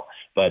in general.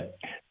 But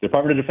the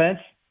Department of Defense,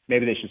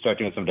 maybe they should start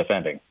doing some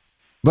defending.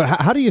 But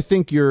how do you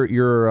think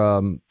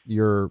your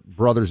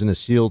brothers in the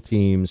SEAL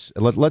teams,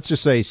 let's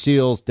just say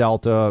SEALs,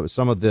 Delta,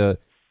 some of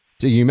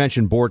you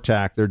mentioned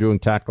BORTAC, they're doing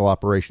tactical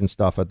operation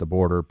stuff at the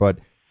border, but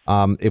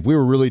if we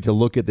were really to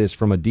look at this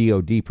from a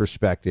DOD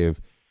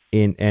perspective,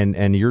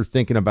 and you're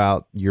thinking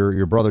about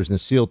your brothers in the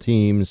SEAL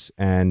teams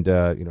and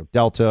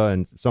Delta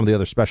and some of the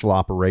other special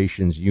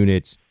operations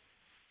units,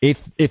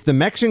 if the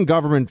Mexican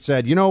government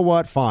said, you know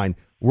what, fine,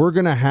 we're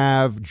going to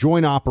have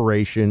joint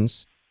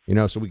operations,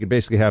 so we could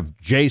basically have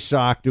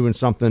JSOC doing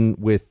something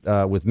with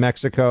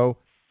Mexico.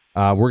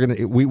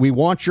 We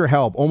want your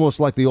help, almost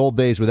like the old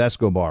days with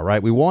Escobar,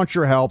 right? We want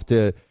your help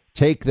to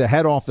take the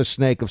head off the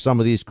snake of some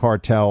of these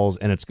cartels,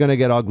 and it's going to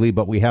get ugly,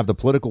 but we have the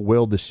political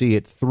will to see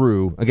it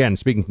through. Again,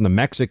 speaking from the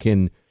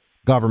Mexican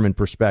government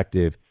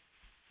perspective,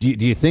 do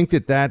you think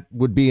that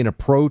would be an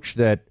approach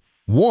that,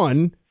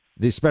 one,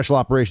 the special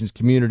operations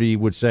community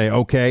would say,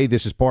 okay,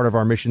 this is part of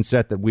our mission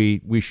set that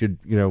we should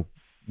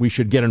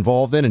get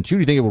involved in, and two, do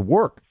you think it would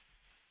work?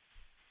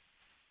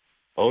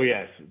 Oh,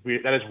 yes.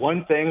 That is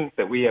one thing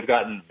that we have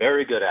gotten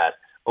very good at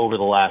over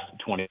the last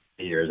 20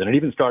 years, and it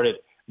even started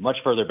much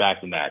further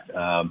back than that.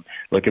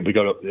 Look, if we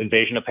go to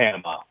invasion of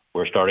Panama,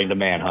 we're starting to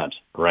manhunt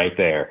right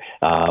there.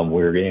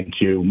 We're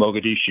into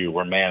Mogadishu,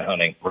 we're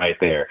manhunting right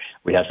there.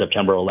 We have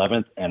September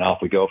 11th, and off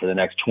we go for the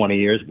next 20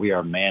 years. We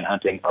are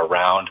manhunting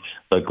around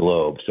the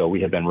globe. So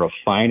we have been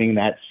refining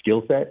that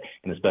skill set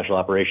in the special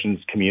operations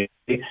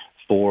community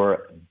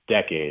for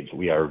decades.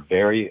 We are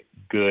very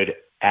good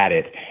at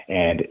it.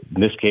 And in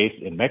this case,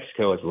 in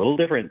Mexico, it's a little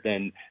different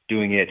than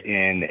doing it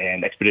in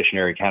an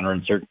expeditionary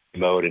counterinsurgency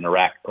mode in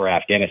Iraq or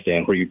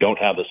Afghanistan, where you don't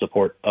have the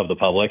support of the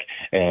public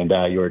and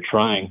you're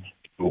trying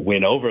to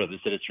win over the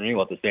citizenry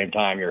while at the same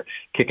time you're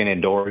kicking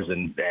in doors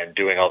and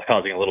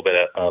causing a little bit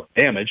of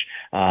damage.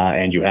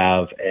 And you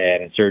have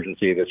an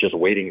insurgency that's just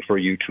waiting for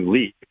you to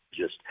leave.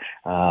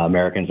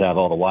 Americans have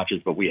all the watches,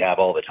 but we have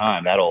all the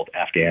time. That old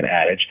Afghan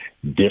adage.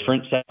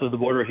 Different south of the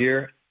border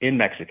here in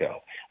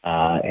Mexico.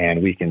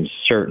 And we can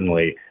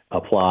certainly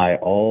apply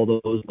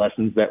all those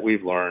lessons that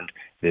we've learned,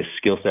 this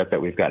skill set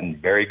that we've gotten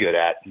very good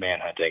at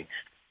manhunting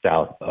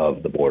south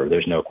of the border.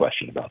 There's no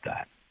question about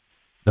that.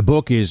 The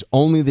book is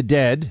Only the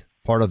Dead,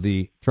 part of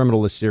the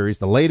Terminal List series.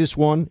 The latest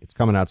one, it's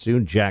coming out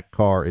soon. Jack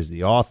Carr is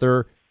the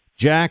author.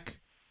 Jack,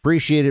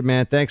 appreciate it,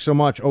 man. Thanks so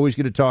much. Always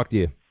good to talk to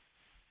you.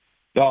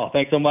 Oh,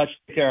 thanks so much.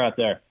 Take care out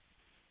there.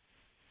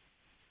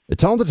 The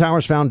Tunnel to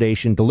Towers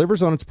Foundation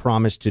delivers on its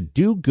promise to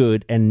do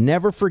good and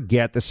never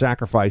forget the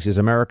sacrifices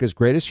America's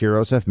greatest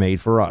heroes have made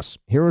for us.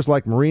 Heroes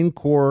like Marine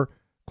Corps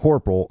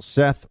Corporal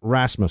Seth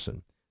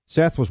Rasmussen.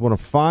 Seth was one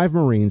of 5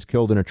 Marines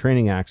killed in a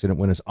training accident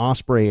when his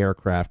Osprey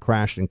aircraft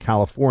crashed in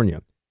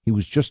California. He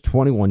was just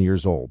 21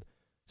 years old.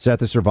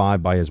 Seth is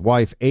survived by his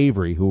wife,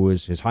 Avery, who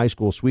is his high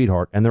school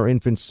sweetheart, and their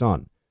infant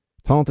son.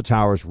 Tunnel to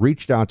Towers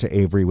reached out to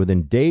Avery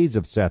within days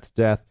of Seth's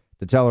death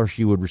to tell her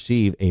she would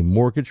receive a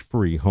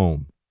mortgage-free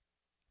home.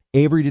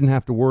 Avery didn't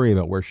have to worry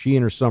about where she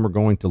and her son were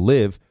going to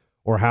live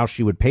or how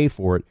she would pay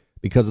for it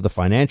because of the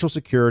financial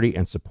security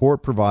and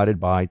support provided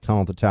by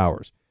Tunnel to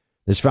Towers.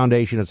 This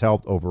foundation has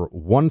helped over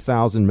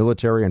 1,000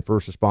 military and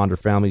first responder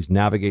families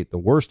navigate the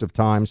worst of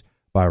times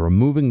by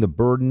removing the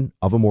burden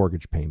of a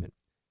mortgage payment.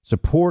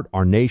 Support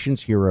our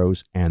nation's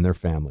heroes and their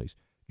families.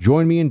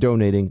 Join me in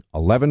donating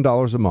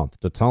 $11 a month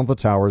to Tunnel to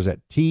Towers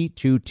at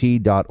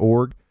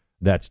T2T.org.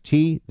 That's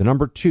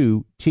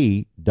T2T.org.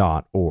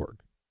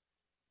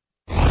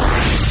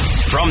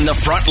 From the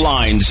front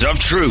lines of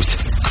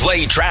truth,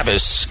 Clay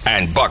Travis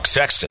and Buck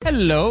Sexton.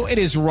 Hello, it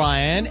is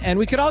Ryan, and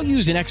we could all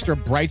use an extra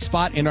bright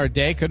spot in our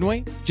day, couldn't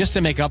we? Just to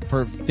make up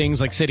for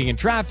things like sitting in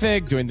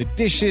traffic, doing the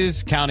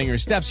dishes, counting your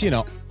steps,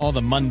 all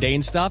the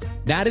mundane stuff.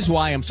 That is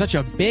why I'm such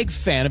a big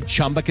fan of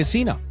Chumba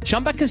Casino.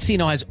 Chumba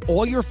Casino has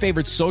all your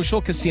favorite social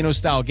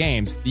casino-style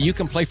games that you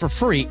can play for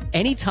free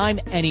anytime,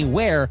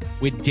 anywhere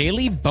with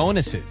daily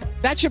bonuses.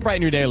 That should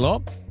brighten your day a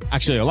little.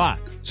 Actually, a lot.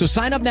 So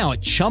sign up now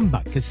at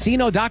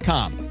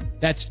ChumbaCasino.com.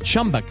 That's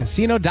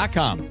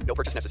ChumbaCasino.com. No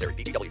purchase necessary.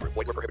 VGW Group.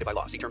 Void where prohibited by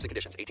law. See terms and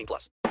conditions.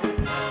 18+.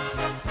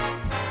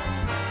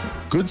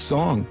 Good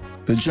song.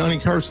 The Johnny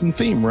Carson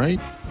theme, right?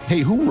 Hey,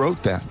 who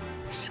wrote that?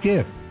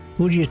 Skip,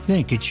 who do you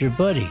think? It's your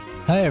buddy.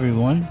 Hi,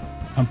 everyone.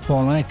 I'm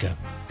Paul Anka.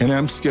 And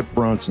I'm Skip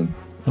Bronson.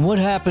 And what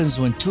happens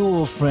when 2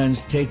 old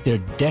friends take their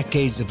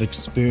decades of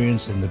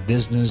experience in the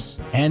business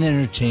and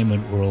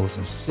entertainment worlds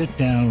and sit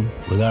down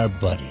with our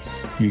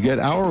buddies? You get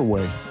Our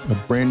Way, a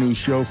brand new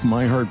show from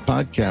iHeart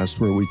Podcast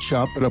where we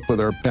chop it up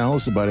with our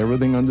pals about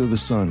everything under the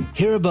sun.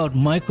 Hear about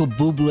Michael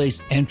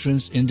Bublé's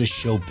entrance into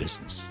show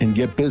business. And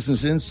get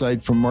business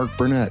insight from Mark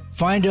Burnett.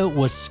 Find out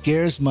what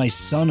scares my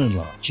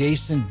son-in-law,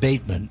 Jason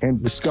Bateman.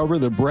 And discover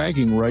the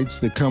bragging rights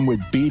that come with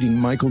beating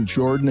Michael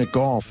Jordan at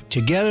golf.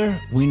 Together,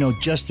 we know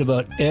just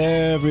about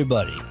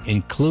everybody,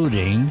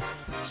 including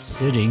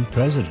sitting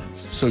presidents.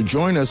 So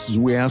join us as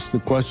we ask the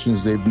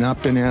questions they've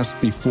not been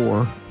asked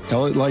before,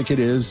 tell it like it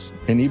is,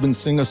 and even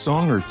sing a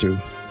song or two.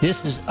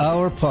 This is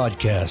our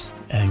podcast,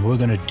 and we're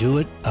going to do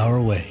it our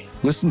way.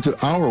 Listen to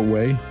Our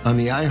Way on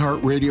the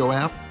iHeartRadio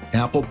app,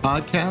 Apple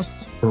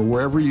Podcasts, or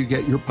wherever you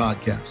get your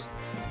podcasts.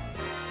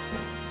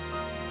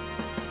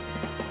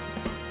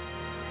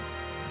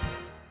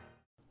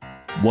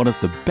 One of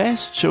the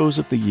best shows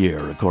of the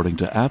year, according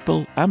to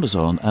Apple,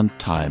 Amazon, and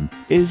Time,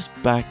 is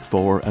back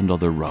for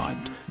another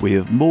round. We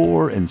have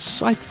more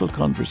insightful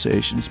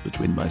conversations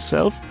between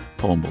myself,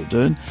 Paul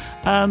Muldoon,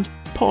 and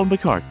Paul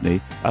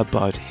McCartney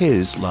about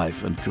his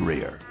life and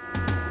career.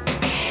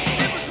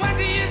 It was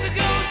 20 years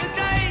ago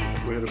today.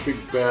 We had a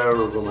big bear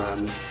of a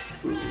man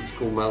who was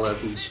called Mal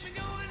Evans,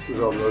 who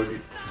was our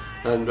roadie.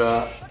 And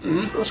I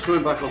was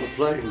coming back on the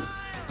plane,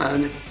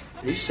 and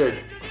he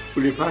said,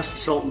 "Will you pass the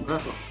salt and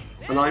pepper?"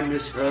 And I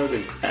misheard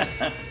him.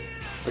 I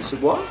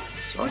said, "What?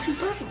 Sergeant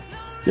Pepper?"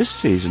 This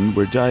season,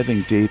 we're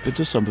diving deep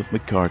into some of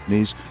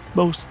McCartney's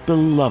most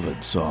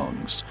beloved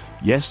songs.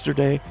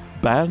 Yesterday,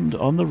 Band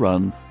on the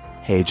Run,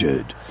 Hey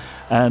Jude,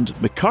 and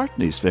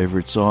McCartney's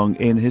favourite song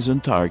in his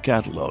entire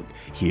catalogue,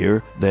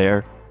 Here,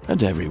 There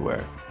and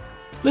Everywhere.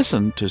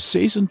 Listen to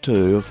Season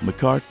 2 of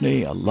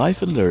McCartney, A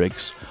Life in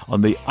Lyrics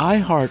on the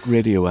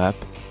iHeartRadio app,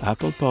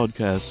 Apple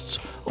Podcasts,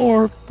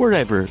 or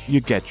wherever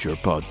you get your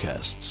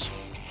podcasts.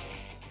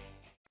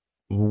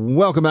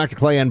 Welcome back to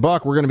Clay and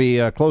Buck. We're going to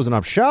be closing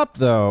up shop,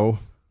 though,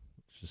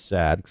 which is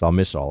sad because I'll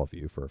miss all of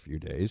you for a few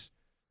days.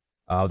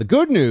 The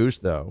good news,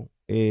 though,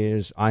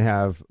 is I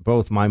have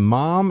both my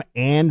mom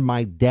and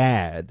my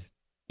dad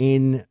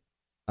in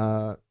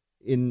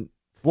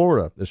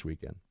Florida this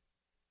weekend.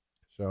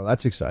 So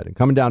that's exciting.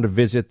 Coming down to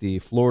visit the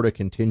Florida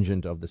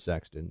contingent of the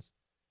Sextons.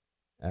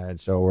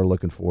 And so we're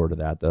looking forward to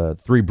that. The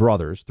three of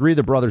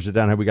the brothers are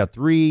down here. We got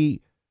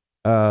three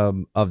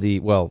there's,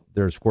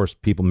 of course,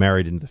 people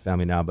married into the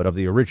family now, but of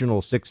the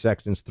original 6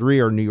 Sextons, 3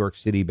 are New York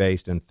City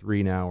based and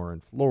 3 now are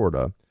in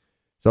Florida.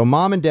 So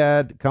mom and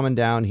dad coming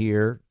down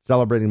here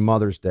celebrating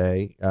Mother's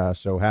Day.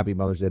 So happy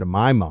Mother's Day to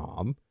my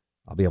mom.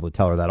 I'll be able to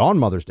tell her that on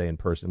Mother's Day in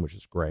person, which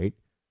is great.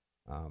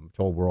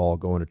 Told we're all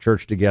going to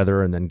church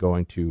together and then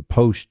going to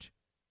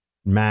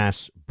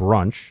post-mass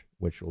brunch,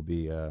 which will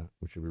be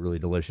really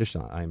delicious,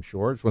 I am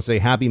sure. Just want to say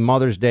happy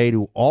Mother's Day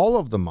to all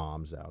of the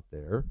moms out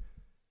there.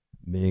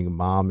 Being a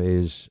mom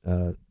is,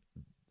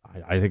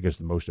 I think, it's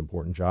the most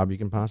important job you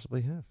can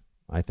possibly have.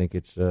 I think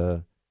it's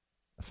a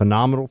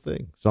phenomenal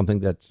thing, something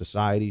that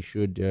society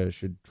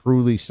should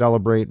truly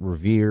celebrate,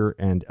 revere,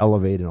 and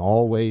elevate in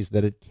all ways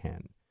that it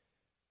can.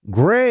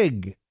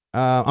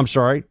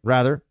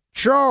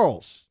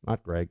 Charles,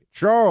 not Greg,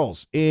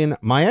 Charles in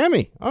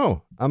Miami.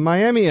 Oh, a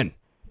Miamian.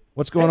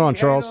 What's going on,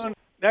 Charles?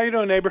 How you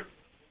doing, neighbor?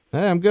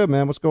 Hey, I'm good,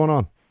 man. What's going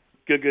on?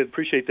 Good.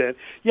 Appreciate that.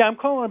 Yeah, I'm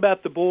calling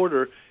about the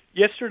border.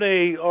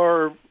 Yesterday,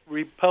 our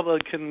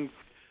Republican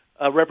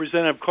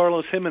Representative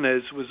Carlos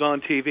Jimenez was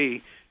on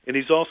TV, and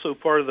he's also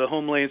part of the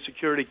Homeland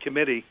Security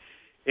Committee.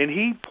 And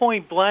he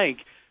point blank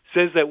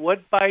says that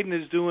what Biden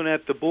is doing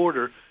at the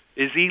border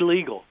is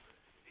illegal.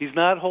 He's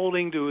not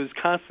holding to his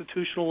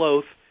constitutional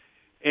oath.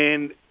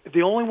 And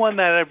the only one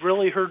that I've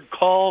really heard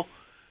call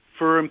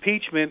for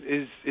impeachment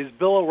is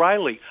Bill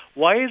O'Reilly.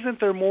 Why isn't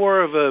there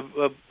more of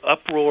a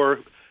uproar,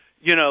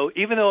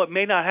 even though it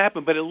may not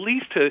happen, but at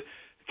least to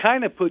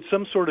kind of put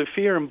some sort of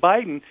fear in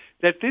Biden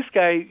that this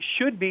guy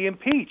should be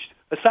impeached?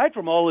 Aside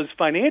from all his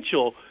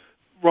financial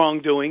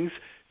wrongdoings,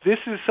 this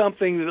is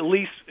something that at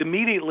least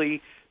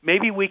immediately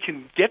maybe we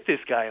can get this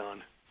guy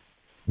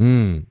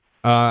on.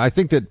 I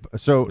think that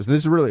so this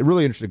is a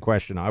really interesting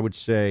question. I would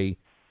say,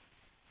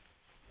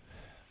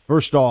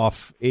 first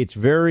off, it's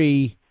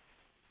very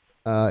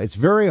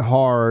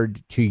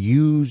hard to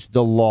use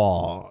the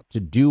law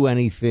to do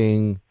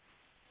anything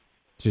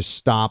to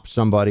stop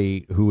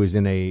somebody who is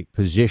in a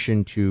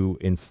position to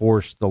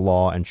enforce the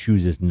law and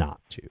chooses not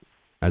to,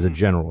 as a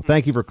general.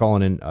 Thank you for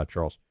calling in,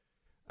 Charles.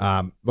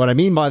 What I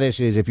mean by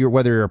this is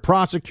whether you're a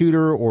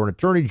prosecutor or an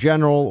attorney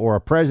general or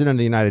a president of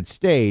the United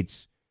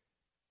States,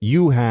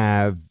 you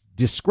have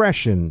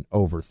discretion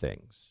over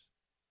things,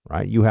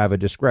 right? You have a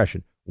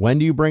discretion. When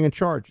do you bring a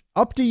charge?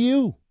 Up to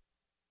you.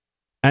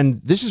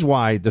 And this is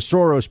why the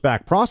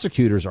Soros-backed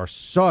prosecutors are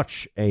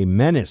such a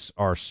menace,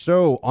 are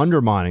so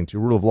undermining to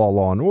rule of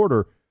law and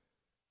order,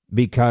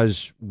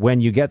 because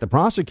when you get the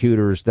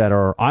prosecutors that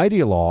are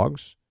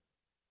ideologues,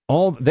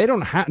 they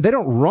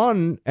don't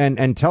run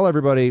and tell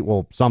everybody,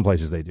 well, some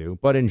places they do,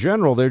 but in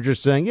general, they're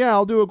just saying, yeah,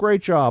 I'll do a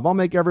great job. I'll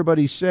make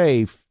everybody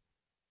safe.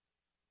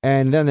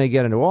 And then they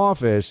get into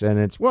office and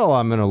it's, well,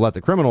 I'm going to let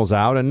the criminals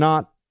out and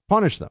not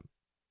punish them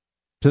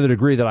to the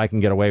degree that I can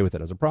get away with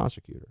it as a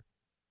prosecutor.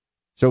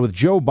 So with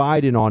Joe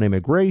Biden on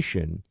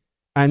immigration,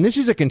 and this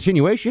is a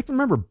continuation, you have to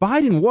remember,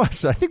 Biden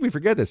was, I think we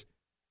forget this,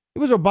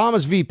 he was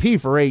Obama's VP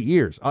for 8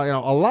 years. A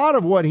lot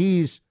of what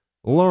he's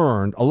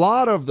learned, a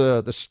lot of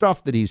the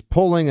stuff that he's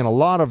pulling, and a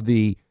lot of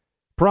the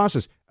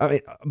process.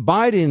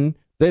 Biden,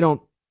 they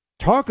don't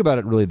talk about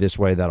it really this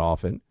way that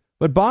often,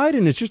 but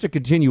Biden is just a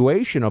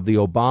continuation of the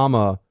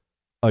Obama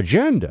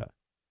agenda.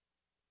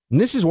 And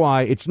this is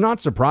why it's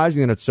not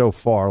surprising that it's so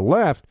far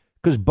left,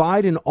 because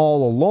Biden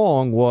all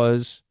along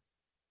was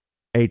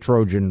a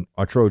Trojan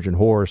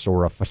horse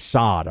or a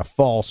facade, a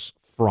false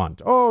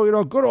front.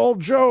 Oh, good old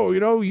Joe,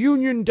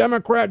 Union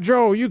Democrat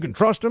Joe, you can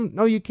trust him.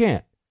 No, you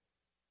can't.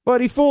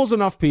 But he fools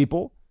enough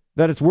people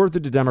that it's worth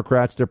it to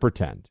Democrats to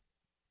pretend.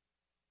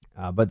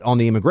 But on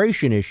the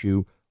immigration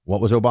issue,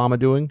 what was Obama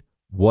doing?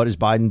 What is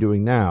Biden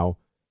doing now?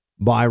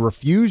 By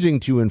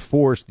refusing to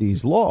enforce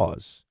these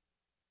laws,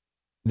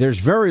 there's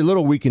very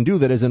little we can do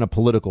that isn't a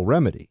political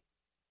remedy.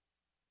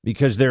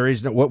 Because there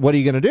is no, what are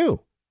you going to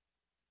do?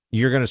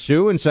 You're going to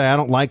sue and say, I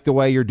don't like the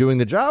way you're doing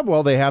the job.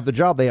 Well, they have the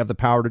job. They have the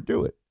power to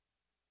do it.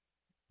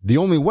 The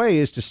only way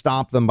is to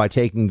stop them by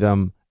taking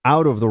them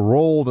out of the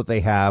role that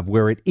they have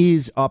where it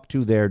is up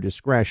to their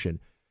discretion.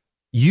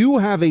 You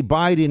have a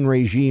Biden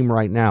regime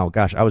right now.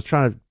 Gosh, I was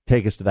trying to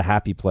take us to the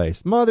happy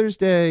place. Mother's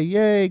Day,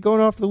 yay, going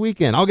off for the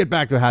weekend. I'll get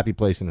back to a happy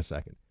place in a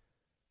second.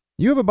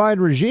 You have a Biden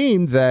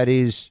regime that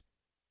is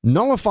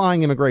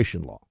nullifying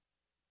immigration law.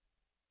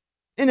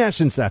 In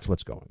essence, that's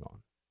what's going on.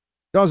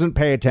 Doesn't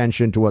pay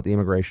attention to what the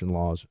immigration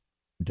laws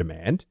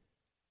demand.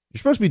 You're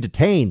supposed to be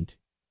detained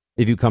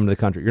if you come to the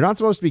country. You're not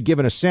supposed to be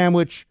given a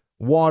sandwich,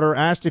 water,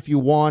 asked if you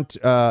want,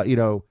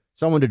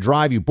 someone to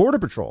drive you, Border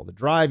Patrol, to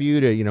drive you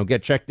to,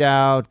 get checked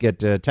out, get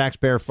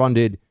taxpayer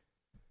funded,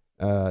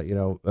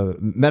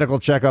 medical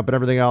checkup and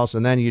everything else.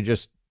 And then you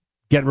just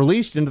get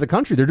released into the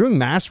country. They're doing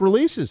mass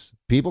releases.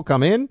 People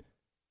come in,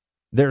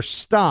 they're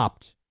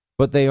stopped,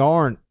 but they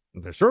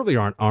certainly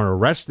aren't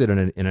arrested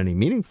in any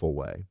meaningful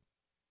way.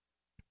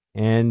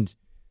 And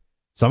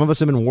some of us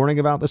have been warning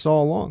about this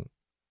all along.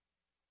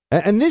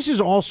 And this is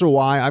also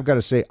why I've got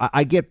to say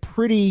I get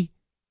pretty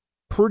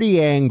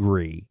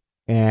angry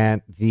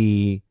at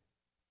the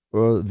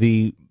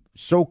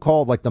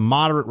so-called, like, the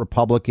moderate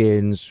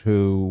Republicans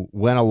who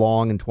went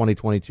along in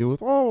 2022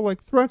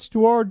 with, threats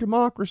to our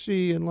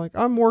democracy. And,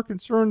 I'm more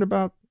concerned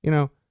about,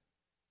 I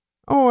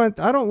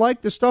don't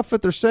like the stuff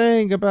that they're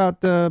saying about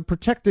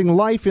protecting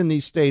life in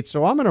these states,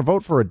 so I'm going to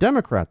vote for a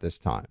Democrat this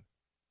time.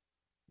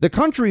 The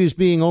country is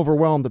being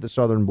overwhelmed at the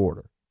southern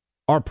border.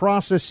 Our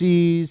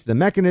processes, the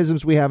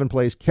mechanisms we have in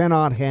place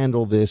cannot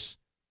handle this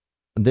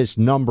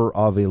number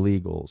of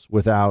illegals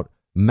without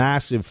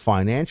massive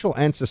financial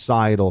and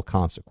societal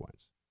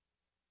consequence.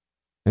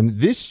 And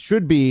this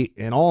should be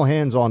an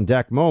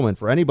all-hands-on-deck moment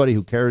for anybody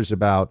who cares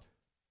about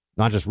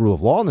not just rule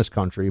of law in this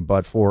country,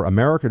 but for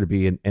America to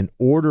be an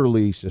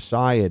orderly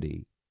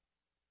society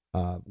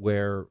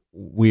where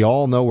we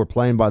all know we're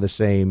playing by the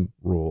same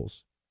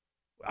rules.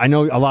 I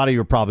know a lot of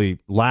you are probably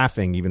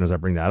laughing even as I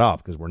bring that up,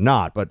 because we're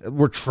not, but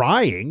we're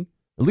trying.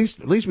 At least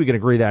we can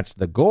agree that's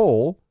the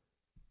goal.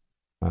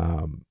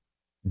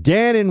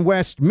 Dan in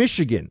West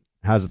Michigan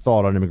has a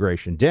thought on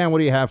immigration. Dan, what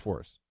do you have for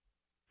us?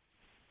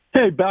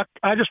 Hey, Buck,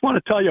 I just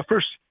want to tell you,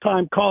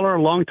 first-time caller,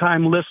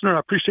 long-time listener, I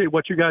appreciate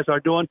what you guys are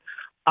doing.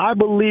 I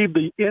believe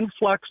the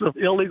influx of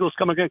illegals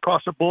coming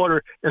across the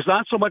border is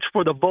not so much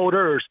for the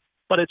voters,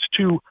 but it's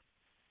to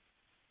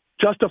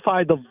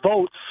justify the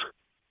votes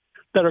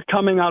that are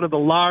coming out of the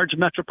large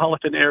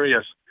metropolitan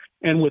areas.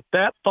 And with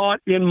that thought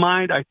in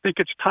mind, I think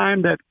it's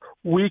time that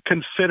we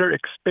consider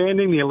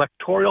expanding the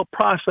electoral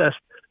process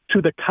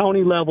to the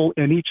county level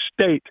in each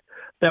state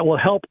that will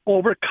help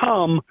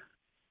overcome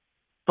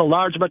the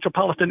large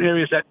metropolitan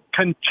areas that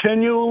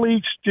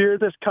continually steer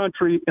this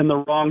country in the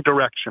wrong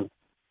direction.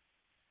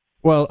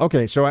 Well,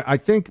 okay, so I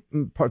think,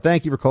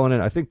 thank you for calling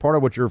in. I think part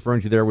of what you're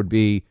referring to there would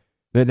be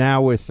that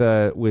now with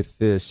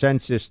the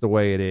census the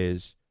way it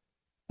is,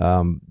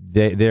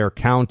 they're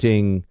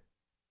counting,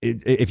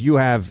 if you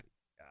have,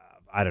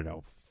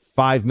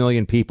 5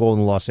 million people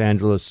in Los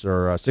Angeles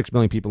or 6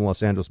 million people in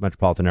Los Angeles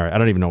metropolitan area. I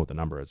don't even know what the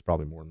number is. It's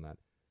probably more than that.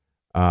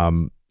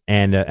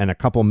 And a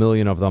couple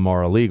million of them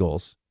are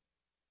illegals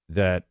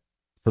that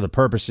for the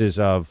purposes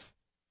of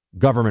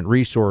government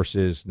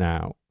resources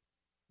now,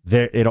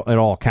 it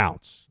all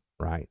counts,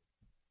 right?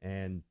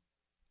 And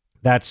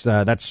that's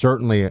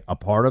certainly a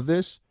part of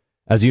this.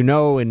 As you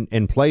know,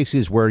 in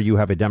places where you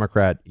have a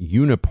Democrat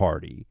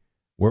uniparty,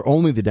 where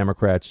only the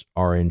Democrats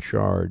are in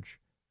charge,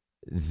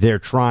 they're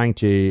trying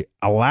to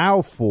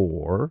allow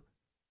for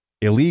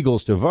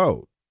illegals to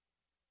vote,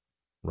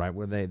 right?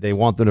 Where they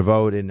want them to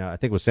vote in, I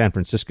think it was San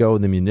Francisco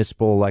in the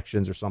municipal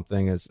elections or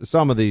something. As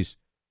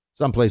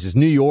some places,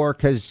 New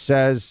York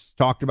has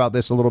talked about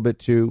this a little bit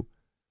too,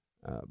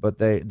 but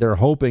they're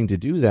hoping to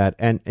do that.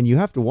 And you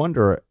have to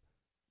wonder,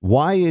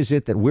 why is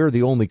it that we're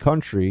the only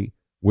country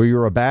where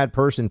you're a bad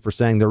person for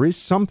saying there is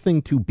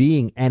something to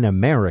being an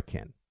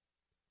American?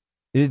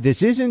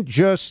 This isn't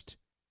just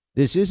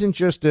a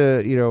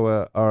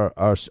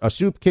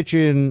soup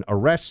kitchen, a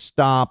rest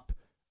stop,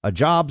 a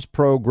jobs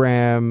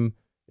program.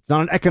 It's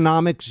not an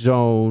economic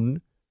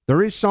zone.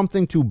 There is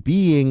something to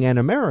being an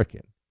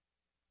American.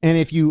 And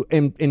if you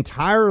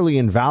entirely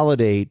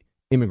invalidate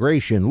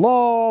immigration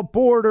law,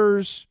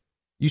 borders,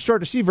 you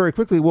start to see very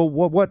quickly, well,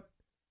 what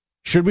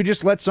should we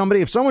just let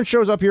somebody, if someone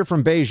shows up here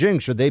from Beijing,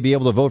 should they be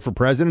able to vote for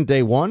president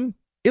day one?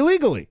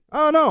 Illegally.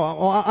 Oh,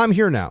 no, I'm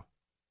here now.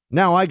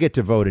 Now I get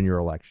to vote in your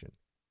election.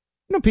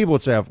 People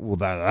would say, well,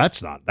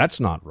 that's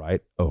not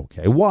right.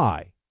 Okay,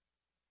 why?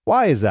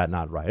 Why is that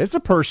not right? It's a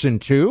person,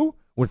 too,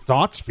 with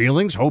thoughts,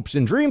 feelings, hopes,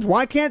 and dreams.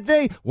 Why can't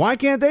they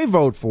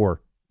vote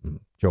for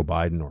Joe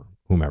Biden or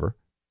whomever?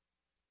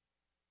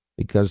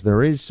 Because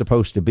there is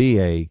supposed to be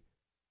a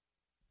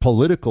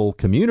political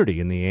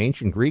community in the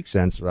ancient Greek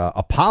sense,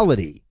 a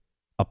polity,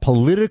 a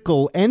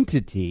political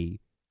entity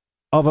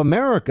of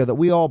America that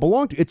we all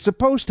belong to. It's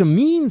supposed to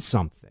mean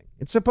something.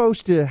 It's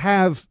supposed to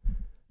have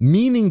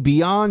meaning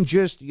beyond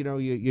just,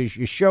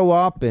 you show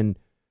up and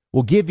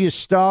we'll give you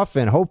stuff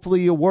and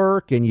hopefully you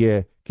work and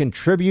you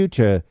contribute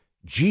to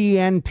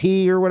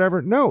GNP or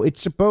whatever. No,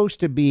 it's supposed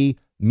to be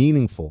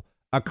meaningful.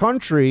 A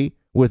country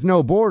with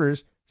no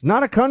borders is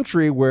not a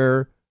country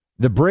where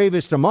the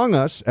bravest among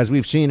us, as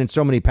we've seen in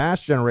so many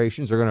past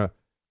generations, are going to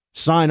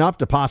sign up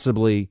to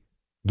possibly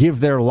give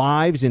their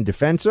lives in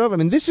defense of. I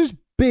mean, this is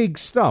big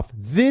stuff.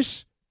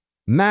 This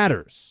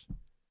matters.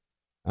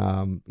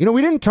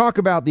 We didn't talk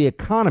about the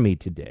economy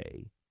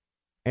today,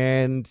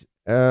 and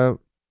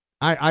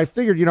I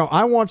figured,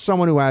 I want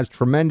someone who has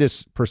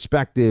tremendous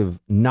perspective,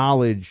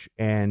 knowledge,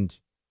 and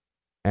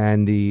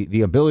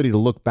the ability to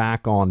look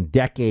back on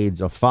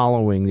decades of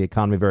following the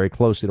economy very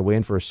closely to weigh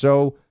in for us.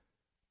 So,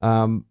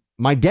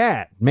 my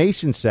dad,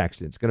 Mason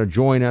Sexton, is going to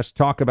join us,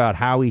 talk about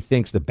how he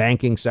thinks the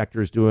banking sector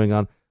is doing,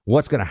 on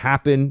what's going to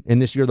happen in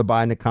this year of the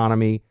Biden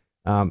economy.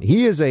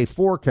 He is a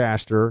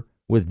forecaster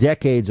with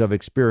decades of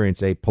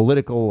experience, a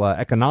political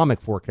economic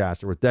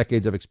forecaster with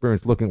decades of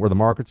experience looking at where the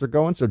markets are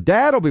going. So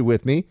Dad will be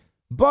with me.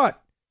 But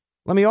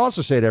let me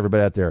also say to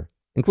everybody out there,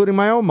 including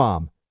my own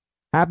mom,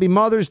 happy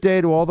Mother's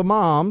Day to all the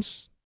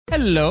moms.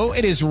 Hello,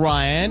 it is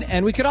Ryan,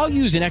 and we could all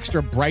use an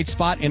extra bright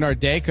spot in our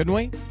day, couldn't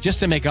we? Just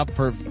to make up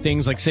for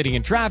things like sitting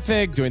in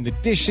traffic, doing the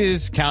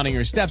dishes, counting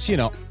your steps,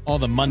 all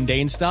the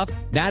mundane stuff.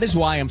 That is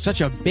why I'm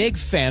such a big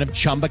fan of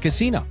Chumba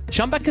Casino.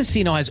 Chumba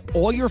Casino has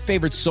all your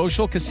favorite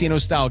social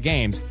casino-style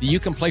games that you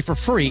can play for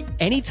free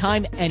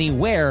anytime,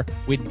 anywhere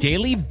with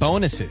daily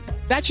bonuses.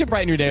 That should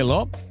brighten your day a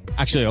little.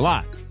 Actually, a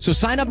lot. So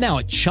sign up now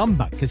at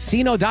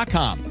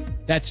ChumbaCasino.com.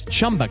 That's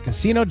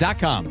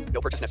ChumbaCasino.com.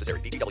 No purchase necessary.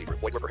 VGW Group.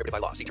 Void where prohibited by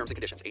law. See terms and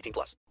conditions.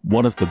 18+.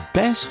 One of the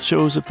best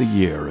shows of the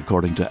year,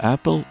 according to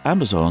Apple,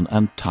 Amazon,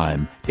 and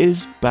Time,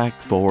 is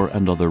back for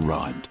another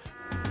round.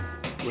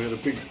 We had a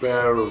big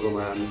bear of a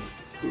man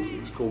who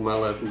was called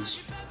Mal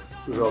Evans,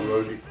 who was our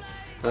roadie.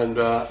 And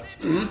I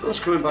was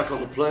coming back on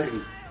the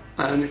plane,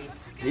 and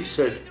he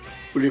said,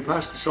 "Will you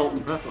pass the salt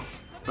and pepper?"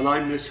 And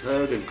I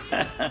misheard him.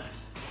 I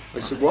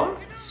said, "What?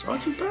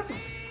 Sergeant Pepper?"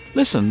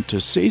 Listen to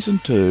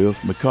Season 2 of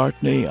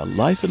McCartney, A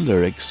Life in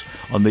Lyrics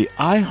on the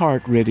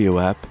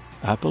iHeartRadio app,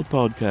 Apple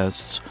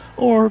Podcasts,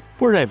 or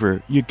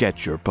wherever you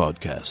get your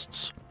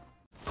podcasts.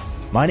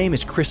 My name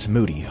is Chris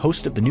Moody,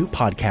 host of the new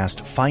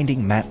podcast,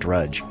 Finding Matt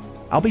Drudge.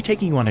 I'll be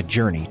taking you on a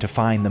journey to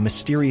find the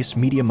mysterious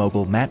media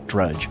mogul Matt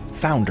Drudge,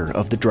 founder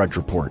of The Drudge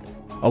Report.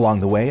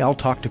 Along the way, I'll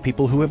talk to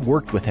people who have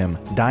worked with him,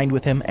 dined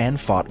with him, and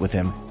fought with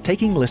him,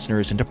 taking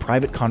listeners into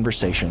private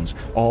conversations,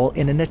 all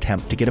in an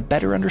attempt to get a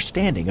better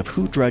understanding of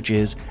who Drudge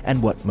is and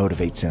what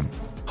motivates him.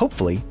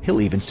 Hopefully,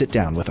 he'll even sit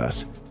down with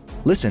us.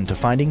 Listen to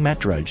Finding Matt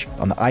Drudge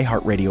on the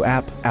iHeartRadio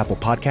app, Apple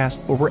Podcast,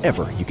 or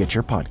wherever you get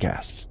your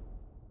podcasts.